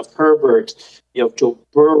Mahomes, you have Herbert, you have Joe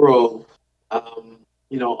Burrow,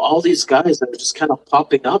 you know, all these guys that are just kind of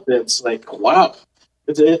popping up. And it's like, wow,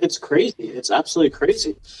 it's crazy. It's absolutely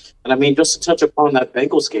crazy. And I mean, just to touch upon that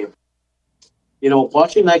Bengals game, you know,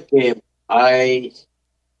 watching that game,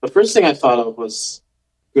 the first thing I thought of was,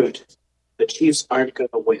 good, the Chiefs aren't going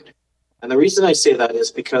to win. And the reason I say that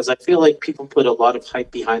is because I feel like people put a lot of hype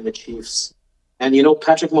behind the Chiefs. And, you know,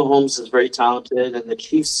 Patrick Mahomes is very talented, and the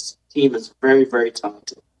Chiefs team is very, very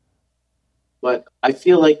talented. But I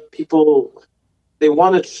feel like people, they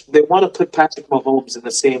want to put Patrick Mahomes in the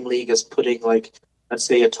same league as putting, like, let's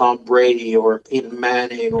say, a Tom Brady or Peyton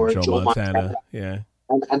Manning or Joe Montana. Yeah.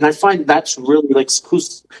 And I find that's really, like,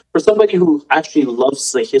 for somebody who actually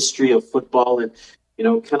loves the history of football and, you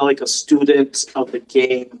know, kind of like a student of the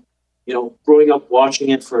game, you know, growing up watching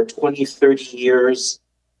it for 20, 30 years,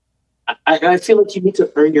 I feel like you need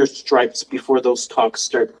to earn your stripes before those talks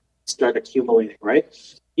start accumulating, right?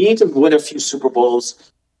 You need to win a few Super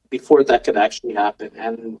Bowls before that could actually happen.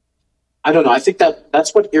 And I don't know. I think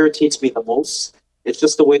that's what irritates me the most. It's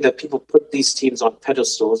just the way that people put these teams on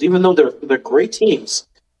pedestals, even though they're great teams.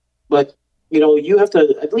 But, you know, you have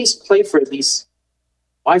to at least play for at least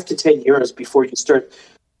 5 to 10 years before you start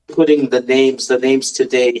putting the names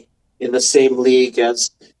today in the same league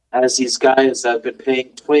as these guys that have been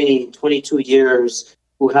playing 20, 22 years,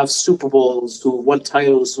 who have Super Bowls, who won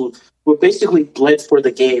titles, who basically bled for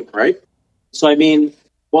the game, right? So, I mean,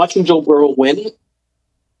 watching Joe Burrow win,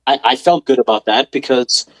 I felt good about that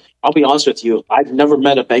because, I'll be honest with you, I've never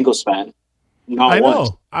met a Bengals fan. I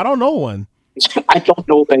know. I don't know one. I don't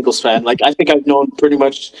know a Bengals fan. Like, I think I've known pretty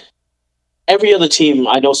much every other team.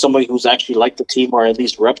 I know somebody who's actually liked the team or at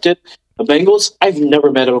least repped it. The Bengals, I've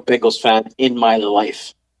never met a Bengals fan in my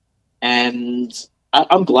life. And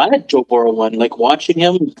I'm glad Joe Burrow won. Like, watching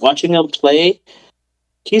him play,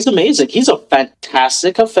 he's amazing. He's a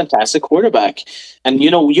fantastic quarterback. And, you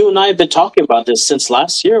know, you and I have been talking about this since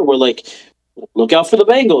last year. We're like, look out for the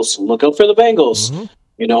Bengals. Look out for the Bengals. Mm-hmm.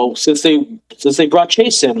 You know, since they brought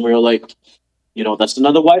Chase in, we were like, you know, that's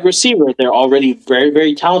another wide receiver. They're already very,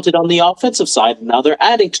 very talented on the offensive side. And now they're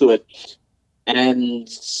adding to it. And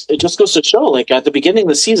it just goes to show, like, at the beginning of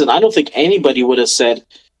the season, I don't think anybody would have said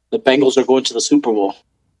the Bengals are going to the Super Bowl.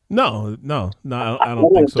 No, I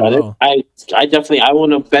don't think so at all. I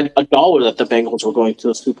wouldn't have bet $1 that the Bengals were going to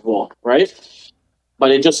the Super Bowl, right?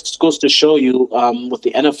 But it just goes to show you, with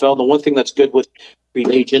the NFL, the one thing that's good with free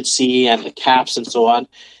agency and the caps and so on,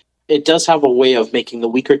 it does have a way of making the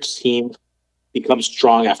weaker team become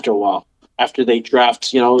strong after a while. After they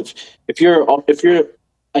draft, you know, if you're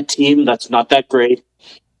a team that's not that great,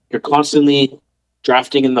 you're constantly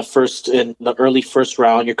drafting in the early first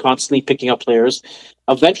round, you're constantly picking up players,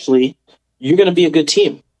 eventually you're going to be a good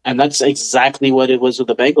team. And that's exactly what it was with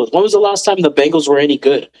the Bengals. When was the last time the Bengals were any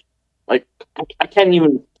good? Like, I can't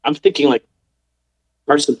even, I'm thinking like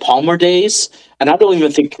Carson Palmer days, and I don't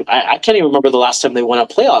even think I can't even remember the last time they won a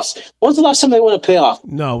playoffs. When was the last time they won a playoff?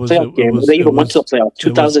 No, Playoff game? They even went to the playoff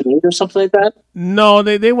 2008 or something like that. No,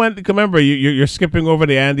 they went. Remember, you're skipping over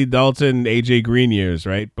the Andy Dalton, AJ Green years,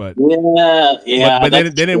 right? But yeah. But they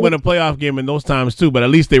didn't win a playoff game in those times too. But at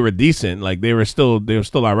least they were decent. Like they were still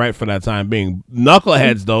all right for that time being.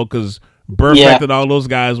 Knuckleheads though, because Burfict and all those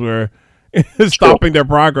guys were stopping their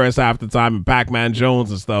progress half the time, and Pac-Man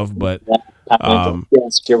Jones and stuff. But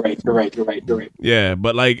yes, you're right. Yeah,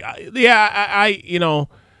 but like, I you know,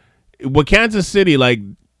 with Kansas City, like,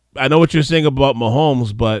 I know what you're saying about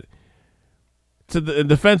Mahomes, but in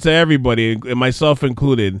defense of everybody, and myself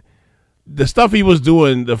included, the stuff he was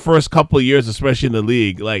doing the first couple of years, especially in the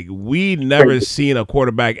league, like, we never seen a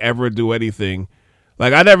quarterback ever do anything.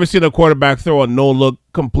 Like, I never seen a quarterback throw a no-look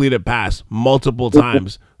completed pass multiple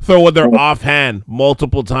times, throw with their offhand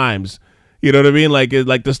multiple times. You know what I mean? Like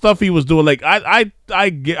the stuff he was doing. Like I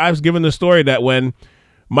was given the story that when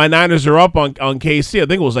my Niners are up on KC, I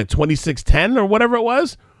think it was like 26-10 or whatever it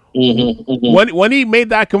was. When he made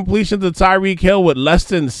that completion to Tyreek Hill with less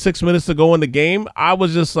than 6 minutes to go in the game, I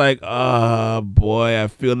was just like, oh boy, I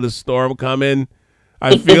feel the storm coming.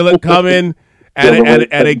 I feel it coming.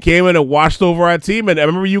 And it came in and washed over our team. And I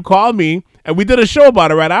remember you called me and we did a show about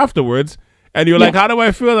it right afterwards. And you were like, how do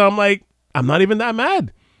I feel? And I'm like, I'm not even that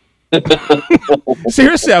mad.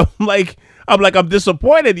 Seriously, I'm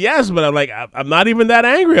disappointed, yes, but I'm not even that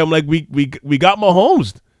angry. I'm like, we got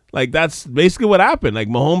Mahomes. Like, that's basically what happened. Like,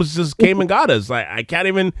 Mahomes just came and got us. Like, I can't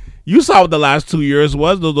even. You saw what the last 2 years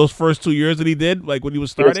was. Those first 2 years that he did, like when he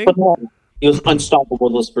was starting. He was unstoppable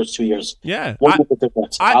those first 2 years. Yeah,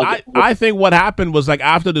 I think what happened was, like,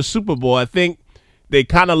 after the Super Bowl, I think they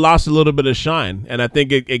kind of lost a little bit of shine, and I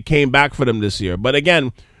think it came back for them this year. But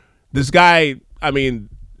again, this guy, I mean,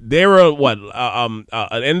 they were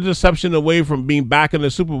an interception away from being back in the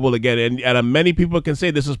Super Bowl again, and many people can say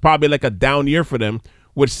this is probably like a down year for them,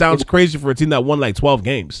 which sounds crazy for a team that won like 12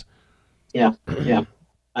 games. Yeah,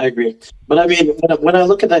 I agree. But I mean, when I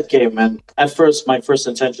look at that game, man, at first my first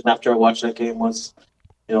intention after I watched that game was,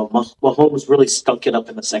 Mahomes really stunk it up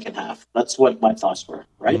in the second half. That's what my thoughts were,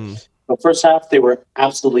 right? The first half they were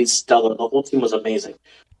absolutely stellar. The whole team was amazing.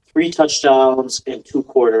 3 touchdowns in 2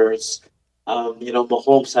 quarters.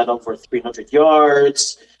 Mahomes had over 300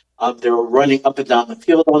 yards. They were running up and down the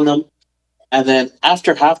field on them. And then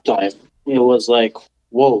after halftime, it was like,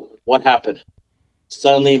 whoa, what happened?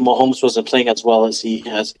 Suddenly, Mahomes wasn't playing as well as he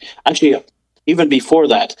has. Actually, even before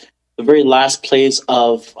that, the very last plays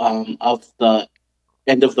of the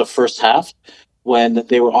end of the first half, when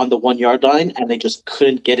they were on the 1 yard line and they just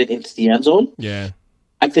couldn't get it into the end zone. Yeah,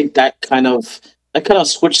 I think that kind of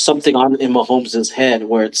switched something on in Mahomes' head,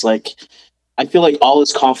 where it's like, I feel like all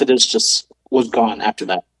his confidence just was gone after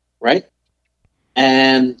that, right?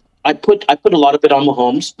 And I put a lot of it on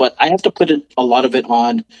Mahomes, but I have to put a lot of it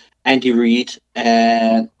on Andy Reid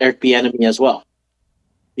and Eric Bieniemy as well,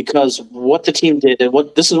 because what the team did, and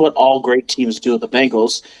this is what all great teams do, the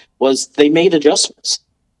Bengals, was they made adjustments,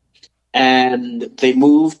 and they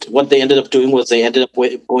moved. What they ended up doing was they ended up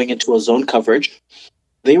going into a zone coverage.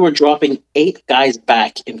 They were dropping 8 guys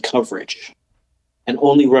back in coverage and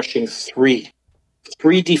only rushing 3.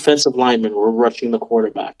 3 defensive linemen were rushing the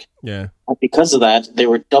quarterback. Yeah. And because of that, they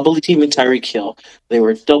were double teaming Tyreek Hill. They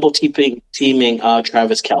were double teaming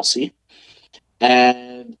Travis Kelce.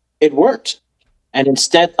 And it worked. And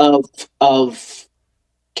instead of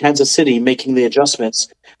Kansas City making the adjustments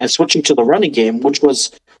and switching to the running game, which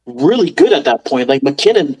was really good at that point, like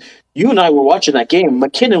McKinnon, you and I were watching that game,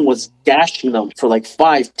 McKinnon was dashing them for like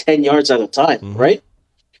 5-10 yards at a time, right?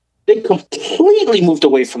 They completely moved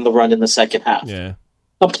away from the run in the second half. Yeah.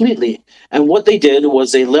 Completely. And what they did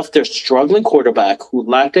was they left their struggling quarterback who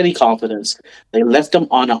lacked any confidence. They left him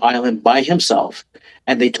on an island by himself.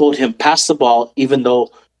 And they told him, pass the ball, even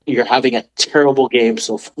though you're having a terrible game.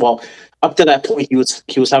 So, up to that point, he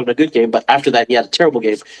was having a good game. But after that, he had a terrible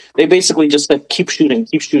game. They basically just said, keep shooting,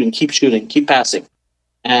 keep passing.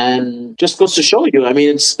 And just goes to show you, I mean,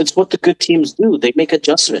 it's what the good teams do. They make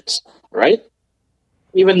adjustments, right?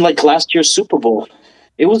 Even like last year's Super Bowl,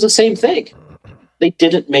 it was the same thing. They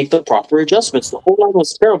didn't make the proper adjustments. The whole line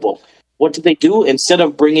was terrible. What did they do? Instead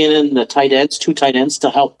of bringing in the 2 tight ends to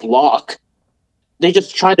help block, they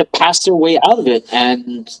just tried to pass their way out of it,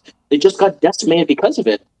 and they just got decimated because of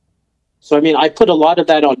it. So, I mean, I put a lot of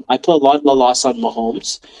the loss on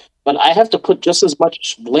Mahomes, but I have to put just as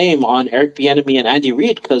much blame on Eric Bieniemy and Andy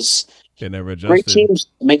Reid, because they never adjusted. Great teams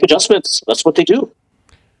make adjustments. That's what they do.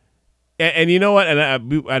 And you know what? And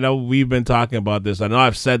I know we've been talking about this. I know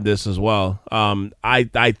I've said this as well.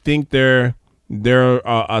 I think they're they're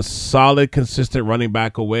a solid, consistent running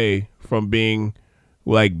back away from being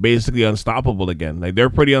like basically unstoppable again. Like they're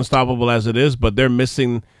pretty unstoppable as it is, but they're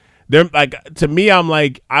missing. They're like, to me, I'm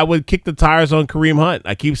like, I would kick the tires on Kareem Hunt.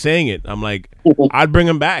 I keep saying it. I'm like, I'd bring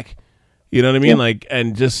him back. You know what I mean? Yeah. Like,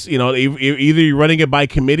 and just, you know, either you're running it by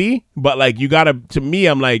committee, but like you gotta. To me,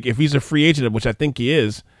 I'm like, if he's a free agent, which I think he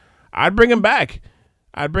is, I'd bring him back.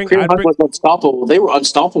 Kareem Hunt was unstoppable. They were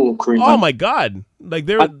unstoppable. Kareem Hunt. Oh my God! Like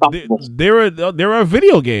they were a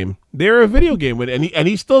video game. They're a video game with, and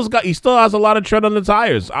he still has a lot of tread on the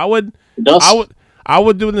tires. I would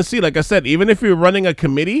do in the seat. Like I said, even if you're running a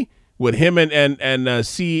committee with him and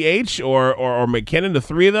CEH or McKinnon, the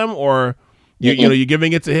three of them, or you know you're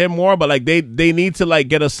giving it to him more, but like they need to like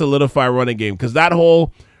get a solidified running game, because that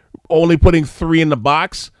whole only putting three in the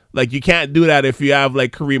box, like you can't do that if you have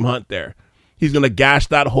like Kareem Hunt there. He's gonna gash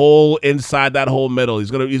that whole inside, that whole middle.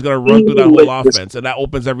 He's gonna run through that whole offense, and that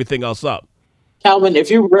opens everything else up. Calvin,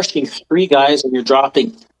 if you're rushing 3 guys and you're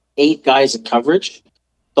dropping 8 guys in coverage,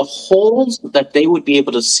 the holes that they would be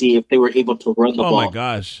able to see if they were able to run the ball. Oh my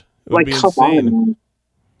gosh! Like, come on, man.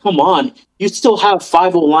 Come on. You still have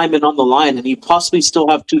 5 linemen on the line, and you possibly still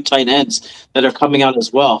have 2 tight ends that are coming out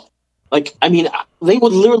as well. Like, I mean, they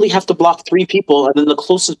would literally have to block 3 people, and then the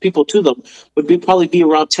closest people to them would probably be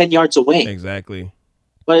around 10 yards away. Exactly.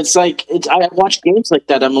 But it's like, I watch games like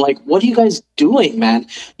that. I'm like, what are you guys doing, man?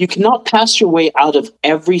 You cannot pass your way out of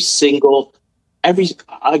against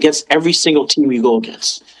every single team you go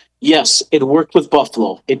against. Yes, it worked with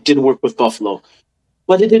Buffalo. It did work with Buffalo.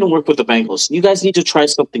 But it didn't work with the Bengals. You guys need to try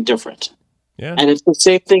something different. Yeah. And it's the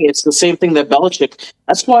same thing. It's the same thing that Belichick.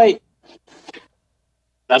 That's why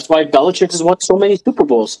Belichick has won so many Super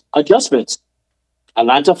Bowls. Adjustments.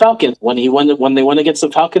 Atlanta Falcons, when they won against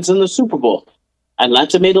the Falcons in the Super Bowl.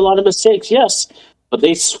 Atlanta made a lot of mistakes, yes, but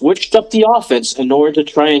they switched up the offense in order to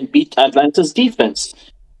try and beat Atlanta's defense.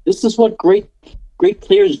 This is what great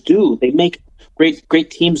players do. They make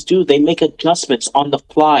great teams do. They make adjustments on the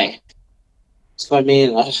fly. So I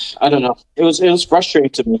mean, I don't know. It was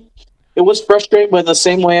frustrating to me. It was frustrating, but in the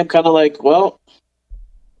same way, I'm kind of like, well,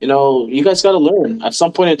 you know, you guys got to learn. At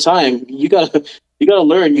some point in time, you got to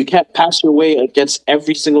learn. You can't pass your way against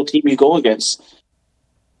every single team you go against.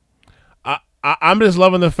 I'm just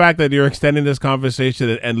loving the fact that you're extending this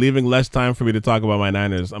conversation and leaving less time for me to talk about my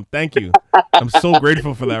Niners. Thank you. I'm so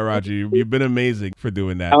grateful for that, Roger. You've been amazing for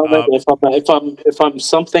doing that. If I'm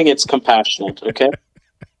something, it's compassionate. Okay.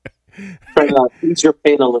 Trying to ease your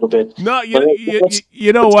pain a little bit. No,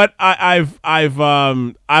 you know what? I've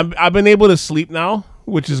been able to sleep now,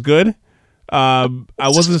 which is good. I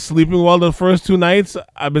wasn't sleeping well the first 2 nights.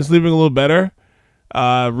 I've been sleeping a little better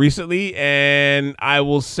recently, and I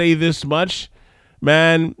will say this much,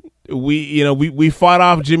 man. We fought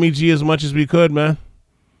off Jimmy G as much as we could, man.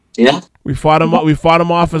 Yeah, we fought him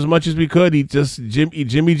off as much as we could.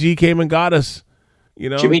 Jimmy G came and got us. You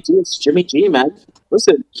know, Jimmy G is Jimmy G, man.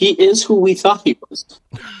 Listen, he is who we thought he was.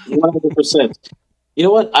 100%. You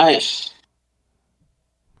know what?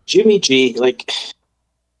 Jimmy G, like,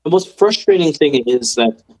 the most frustrating thing is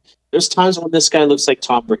that there's times when this guy looks like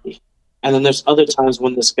Tom Brady, and then there's other times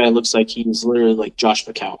when this guy looks like he's literally like Josh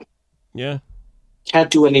McCown. Yeah. Can't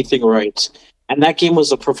do anything right. And that game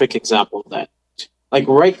was a perfect example of that. Like,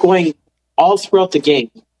 right going all throughout the game,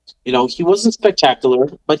 you know, he wasn't spectacular,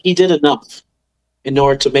 but he did enough in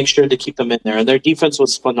order to make sure to keep them in there. And their defense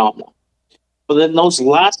was phenomenal. But then those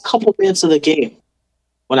last couple minutes of the game,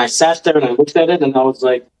 when I sat there and I looked at it and I was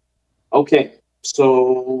like, okay,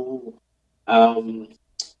 so the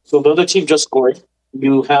other team just scored.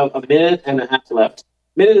 You have a minute and a half left.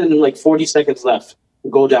 Minute and like 40 seconds left to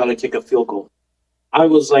go down and kick a field goal. I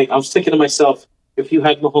was thinking to myself, if you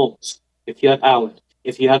had Mahomes, if you had Allen,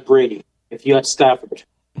 if you had Brady, if you had Stafford,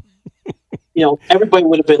 you know, everybody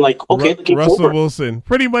would have been like, okay, the game's Russell over. Wilson,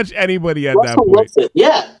 pretty much anybody at Russell that point. Wilson.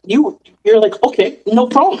 Yeah, you're like, okay, no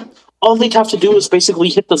problem. All they'd have to do is basically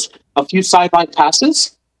hit a few sideline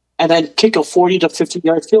passes and then kick a 40 to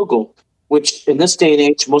 50-yard field goal, which in this day and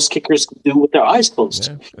age, most kickers can do with their eyes closed.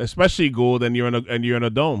 Yeah. Especially Gould, and you're in a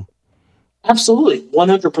dome. Absolutely,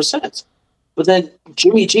 100%. But then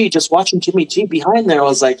watching Jimmy G behind there, I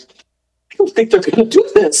was like, I don't think they're going to do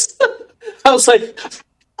this. I was like,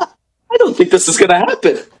 I don't think this is going to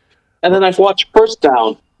happen. And then I've watched first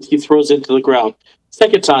down, he throws into the ground.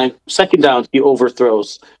 Second down, he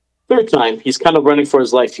overthrows. Third time, he's kind of running for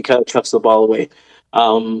his life. He kind of chucks the ball away.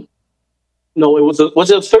 No, was it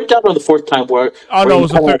the third down or the fourth time? It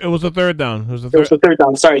was a third down. It was the third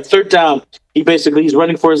down. Sorry, third down. He's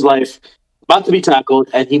running for his life, about to be tackled,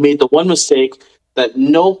 and he made the one mistake that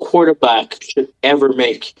no quarterback should ever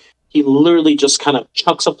make. he literally just kind of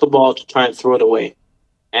chucks up the ball to try and throw it away.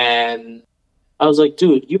 And I was like,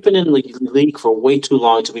 dude, you've been in the league for way too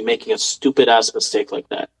long to be making a stupid-ass mistake like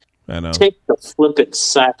that. I know. Take the flippin'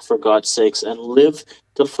 sack, for God's sakes, and live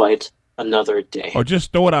to fight another day. Or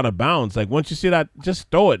just throw it out of bounds. Like, once you see that, just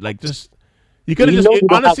throw it. Like, just... You could have You just... know you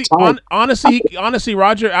don't have time. Honestly,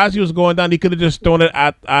 Roger, as he was going down, he could have just thrown it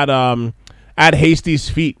at Hasty's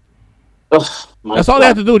feet. Ugh, That's all they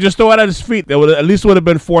had to do. Just throw it at his feet. That would at least would have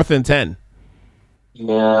been 4th and 10.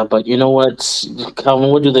 Yeah, but you know what,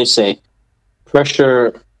 Calvin? What do they say?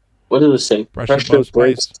 Pressure. What do they say? Pressure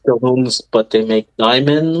breaks stones, but they make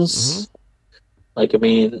diamonds. Like, I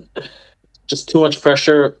mean, just too much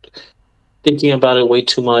pressure. Thinking about it way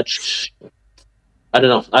too much. I don't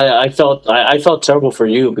know. I felt terrible for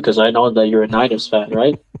you because I know that you're a Niners fan,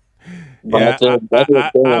 right? Yeah,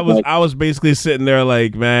 I was basically sitting there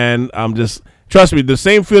like, man, I'm just, trust me, the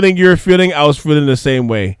same feeling you're feeling, I was feeling the same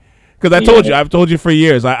way. Because I've told you for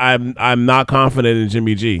years, I'm not confident in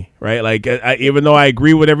Jimmy G, right? Like, even though I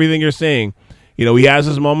agree with everything you're saying, you know, he has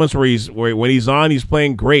his moments where when he's on, he's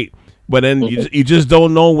playing great. But then you just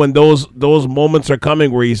don't know when those moments are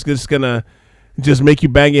coming where he's just gonna just make you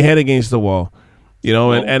bang your head against the wall. You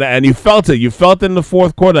know, and you felt it. You felt it in the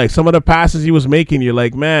fourth quarter. Like, some of the passes he was making, you're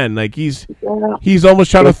like, man, like he's almost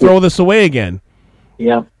trying to throw this away again.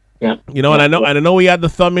 Yeah. Yeah. You know, and I know he had the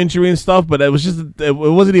thumb injury and stuff, but it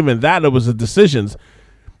wasn't even that. It was the decisions.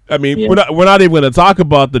 I mean, we're not even going to talk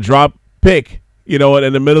about the drop pick, you know,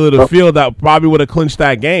 in the middle of the field that probably would have clinched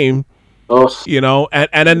that game. You know,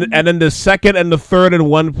 and then the second and the third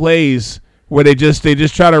and 1 plays where they just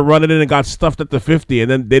try to run it in and got stuffed at the 50,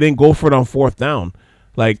 and then they didn't go for it on 4th down.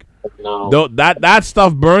 Like, that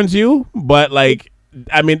stuff burns you, but like,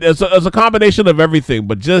 I mean, it's a combination of everything,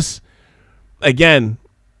 but just, again,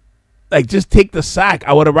 like, just take the sack.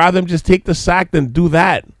 I would have rather him just take the sack than do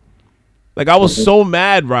that. Like, I was so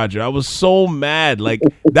mad, Roger. I was so mad. Like,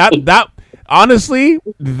 that honestly,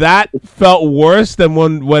 that felt worse than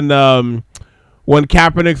when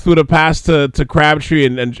Kaepernick threw the pass to Crabtree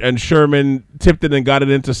and Sherman tipped it and got it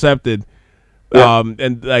intercepted. Yeah.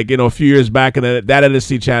 And, like, you know, a few years back in that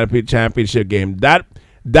NFC championship game.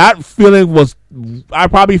 That feeling was, I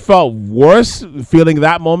probably felt worse feeling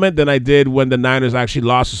that moment than I did when the Niners actually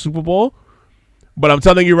lost the Super Bowl. But I'm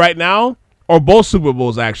telling you right now, or both Super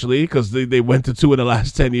Bowls actually, because they went to 2 in the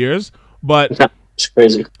last 10 years. But it's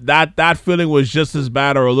crazy. That feeling was just as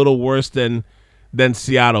bad or a little worse than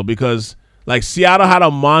Seattle, because, like, Seattle had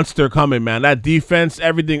a monster coming, man. That defense,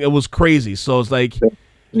 everything, it was crazy. So it's like, you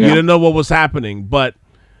didn't know what was happening. But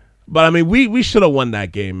I mean, we should have won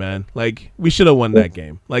that game, man. Like, we should have won that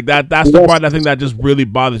game. Like, that's the part I think that just really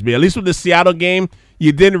bothers me. At least with the Seattle game,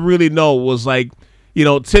 you didn't really know. It was like, you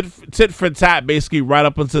know, tit for tat, basically right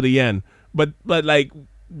up until the end. But like,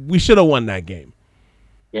 we should have won that game.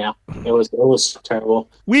 Yeah, it was terrible.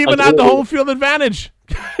 We even had the home field advantage.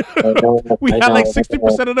 We had like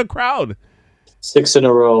 60% of the crowd. 6 in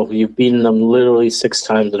a row. You've beaten them literally 6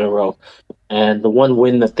 times in a row. And the one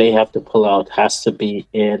win that they have to pull out has to be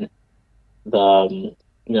in the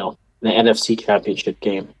NFC Championship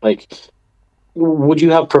game. Like, would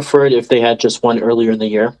you have preferred if they had just won earlier in the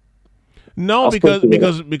year? No, because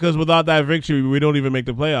without that victory, we don't even make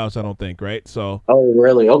the playoffs, I don't think, right? So. Oh,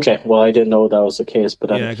 really? Okay. Well, I didn't know that was the case, but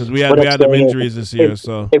yeah, because we had them injuries this year.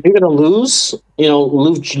 So if you're gonna lose,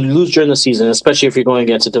 lose during the season, especially if you're going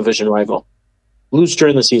against a division rival. Lose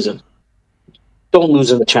during the season. Don't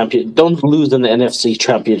lose in the NFC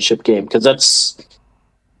Championship game, because that's.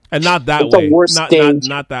 And not that way.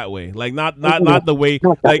 Not that way. Like not the way.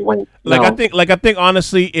 I think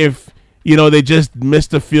honestly, if they just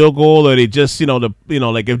missed a field goal, or they just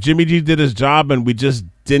like if Jimmy G did his job and we just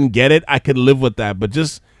didn't get it, I could live with that. But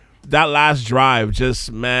just that last drive,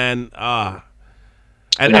 just man,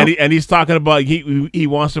 and he's talking about he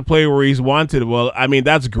wants to play where he's wanted. Well, I mean,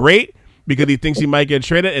 that's great because he thinks he might get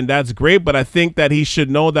traded, and that's great. But I think that he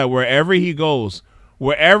should know that wherever he goes,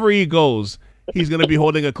 he's going to be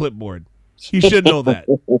holding a clipboard. He should know that.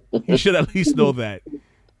 He should at least know that.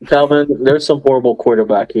 Calvin, there's some horrible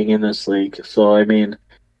quarterbacking in this league. So, I mean,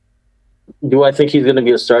 do I think he's going to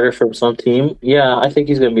be a starter for some team? Yeah, I think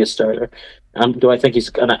he's going to be a starter. Do I think he's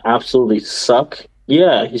going to absolutely suck?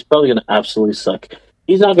 Yeah, he's probably going to absolutely suck.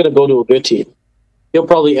 He's not going to go to a good team. He'll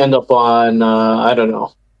probably end up on, I don't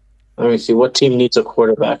know. Let me see. What team needs a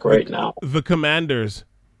quarterback right now? The Commanders.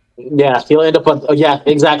 Yeah, he'll end up on. Yeah,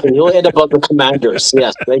 exactly. He'll end up on the Commanders.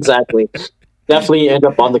 Yes, exactly. Definitely end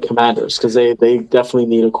up on the Commanders because they definitely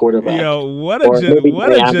need a quarterback. Yo, what a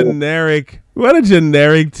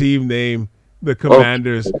generic team name. The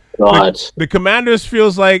Commanders. Oh, God. The Commanders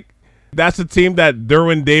feels like That's a team that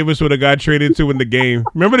Derwin Davis would have got traded to in the game.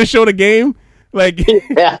 Remember the show The Game? Like,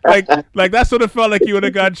 Yeah. like that's what it felt like. He would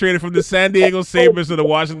have got traded from the San Diego Sabres to the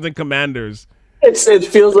Washington Commanders. It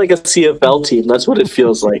feels like a CFL team. That's what it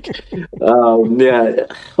feels like. Yeah.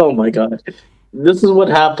 Oh my God. This is what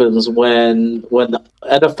happens when the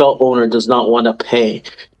NFL owner does not want to pay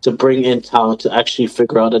to bring in talent to actually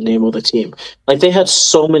figure out a name of the team. Like, they had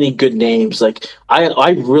so many good names. Like,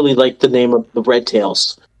 I really like the name of the Red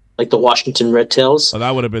Tails, like the Washington Red Tails. Oh,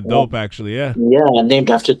 that would have been dope, actually. Yeah. Yeah, named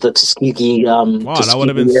after the Tuskegee. Wow, that would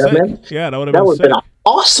have been Airmen. sick. Yeah, that would have That been would have sick. been an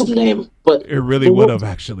awesome name. But It really would have,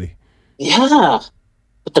 actually. yeah,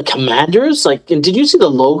 but the Commanders, like, and did you see the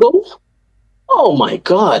logo? Oh my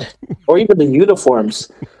God! Or even the uniforms,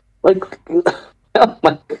 like, oh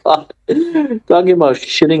my God! Talking about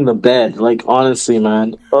shitting the bed, like, honestly,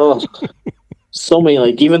 man. Oh, so many,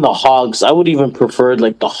 like, even the Hogs. I would even prefer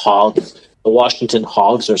like the Hogs, the Washington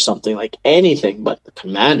Hogs, or something, like anything but the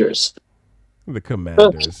Commanders. The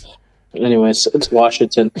Commanders. Anyways, it's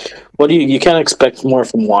Washington. What do you can't expect more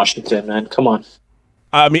from Washington, man? Come on.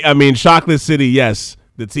 I mean, Chocolate City, yes.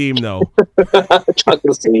 The team, no.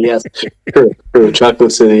 Chocolate City, yes. True.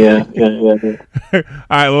 Chocolate City, yeah. All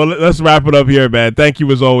right, well, let's wrap it up here, man. Thank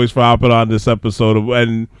you, as always, for hopping on this episode.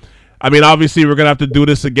 And, I mean, obviously, we're going to have to do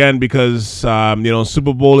this again because,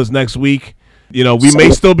 Super Bowl is next week. We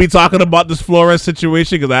may still be talking about this Flores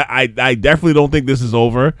situation because I definitely don't think this is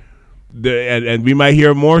over. And we might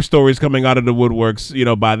hear more stories coming out of the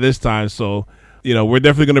woodworks, by this time. So, we're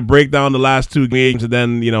definitely going to break down the last two games and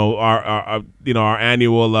then, our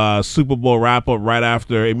annual Super Bowl wrap up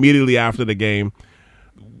immediately after the game.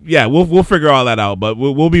 Yeah, we'll figure all that out, but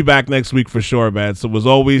we'll be back next week for sure, man. So as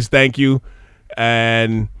always, thank you.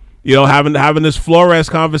 And, having this Flores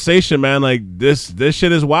conversation, man, like this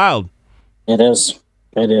shit is wild. It is.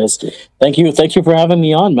 Thank you for having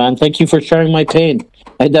me on, man. Thank you for sharing my pain.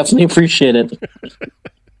 I definitely appreciate it.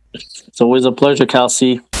 It's always a pleasure, Cal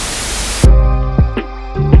C.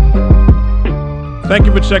 Thank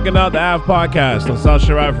you for checking out the AV Podcast on South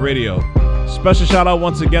Shore Ave Radio. Special shout out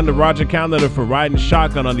once again to Roger Canada for riding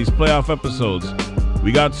shotgun on these playoff episodes.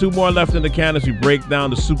 We got 2 more left in the can as we break down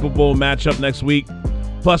the Super Bowl matchup next week,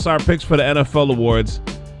 plus our picks for the NFL awards.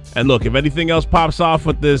 And look, if anything else pops off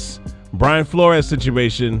with this Brian Flores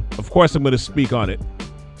situation, of course I'm going to speak on it.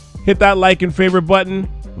 Hit that like and favorite button,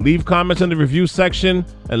 leave comments in the review section,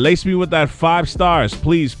 and lace me with that 5 stars.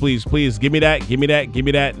 Please, please, please. Give me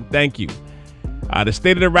that. Thank you. The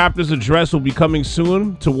State of the Raptors address will be coming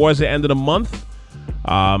soon towards the end of the month.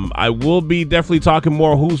 I will be definitely talking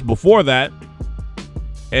more hoops before that.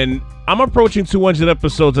 And I'm approaching 200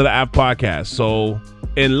 episodes of the AV Podcast. So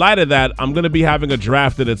in light of that, I'm going to be having a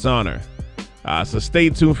draft in its honor. So stay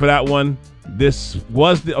tuned for that one. This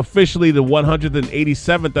was officially the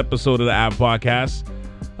 187th episode of the AV Podcast.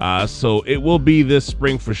 So it will be this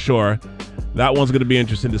spring for sure. That one's going to be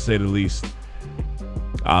interesting to say the least.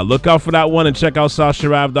 Look out for that one and check out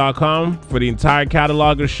SouthShoreAve.com for the entire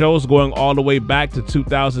catalog of shows going all the way back to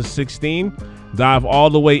 2016. Dive all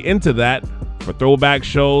the way into that for throwback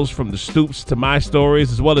shows from the Stoops to my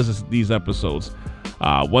stories as well as these episodes.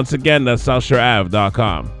 Once again, that's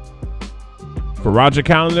SouthShoreAve.com. For Roger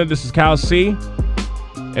Calendar, this is Cal C.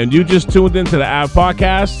 And you just tuned into the AV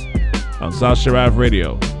Podcast on South Shore Ave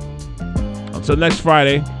Radio. Until next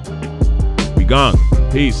Friday, be gone.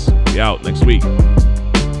 Peace. Be out next week.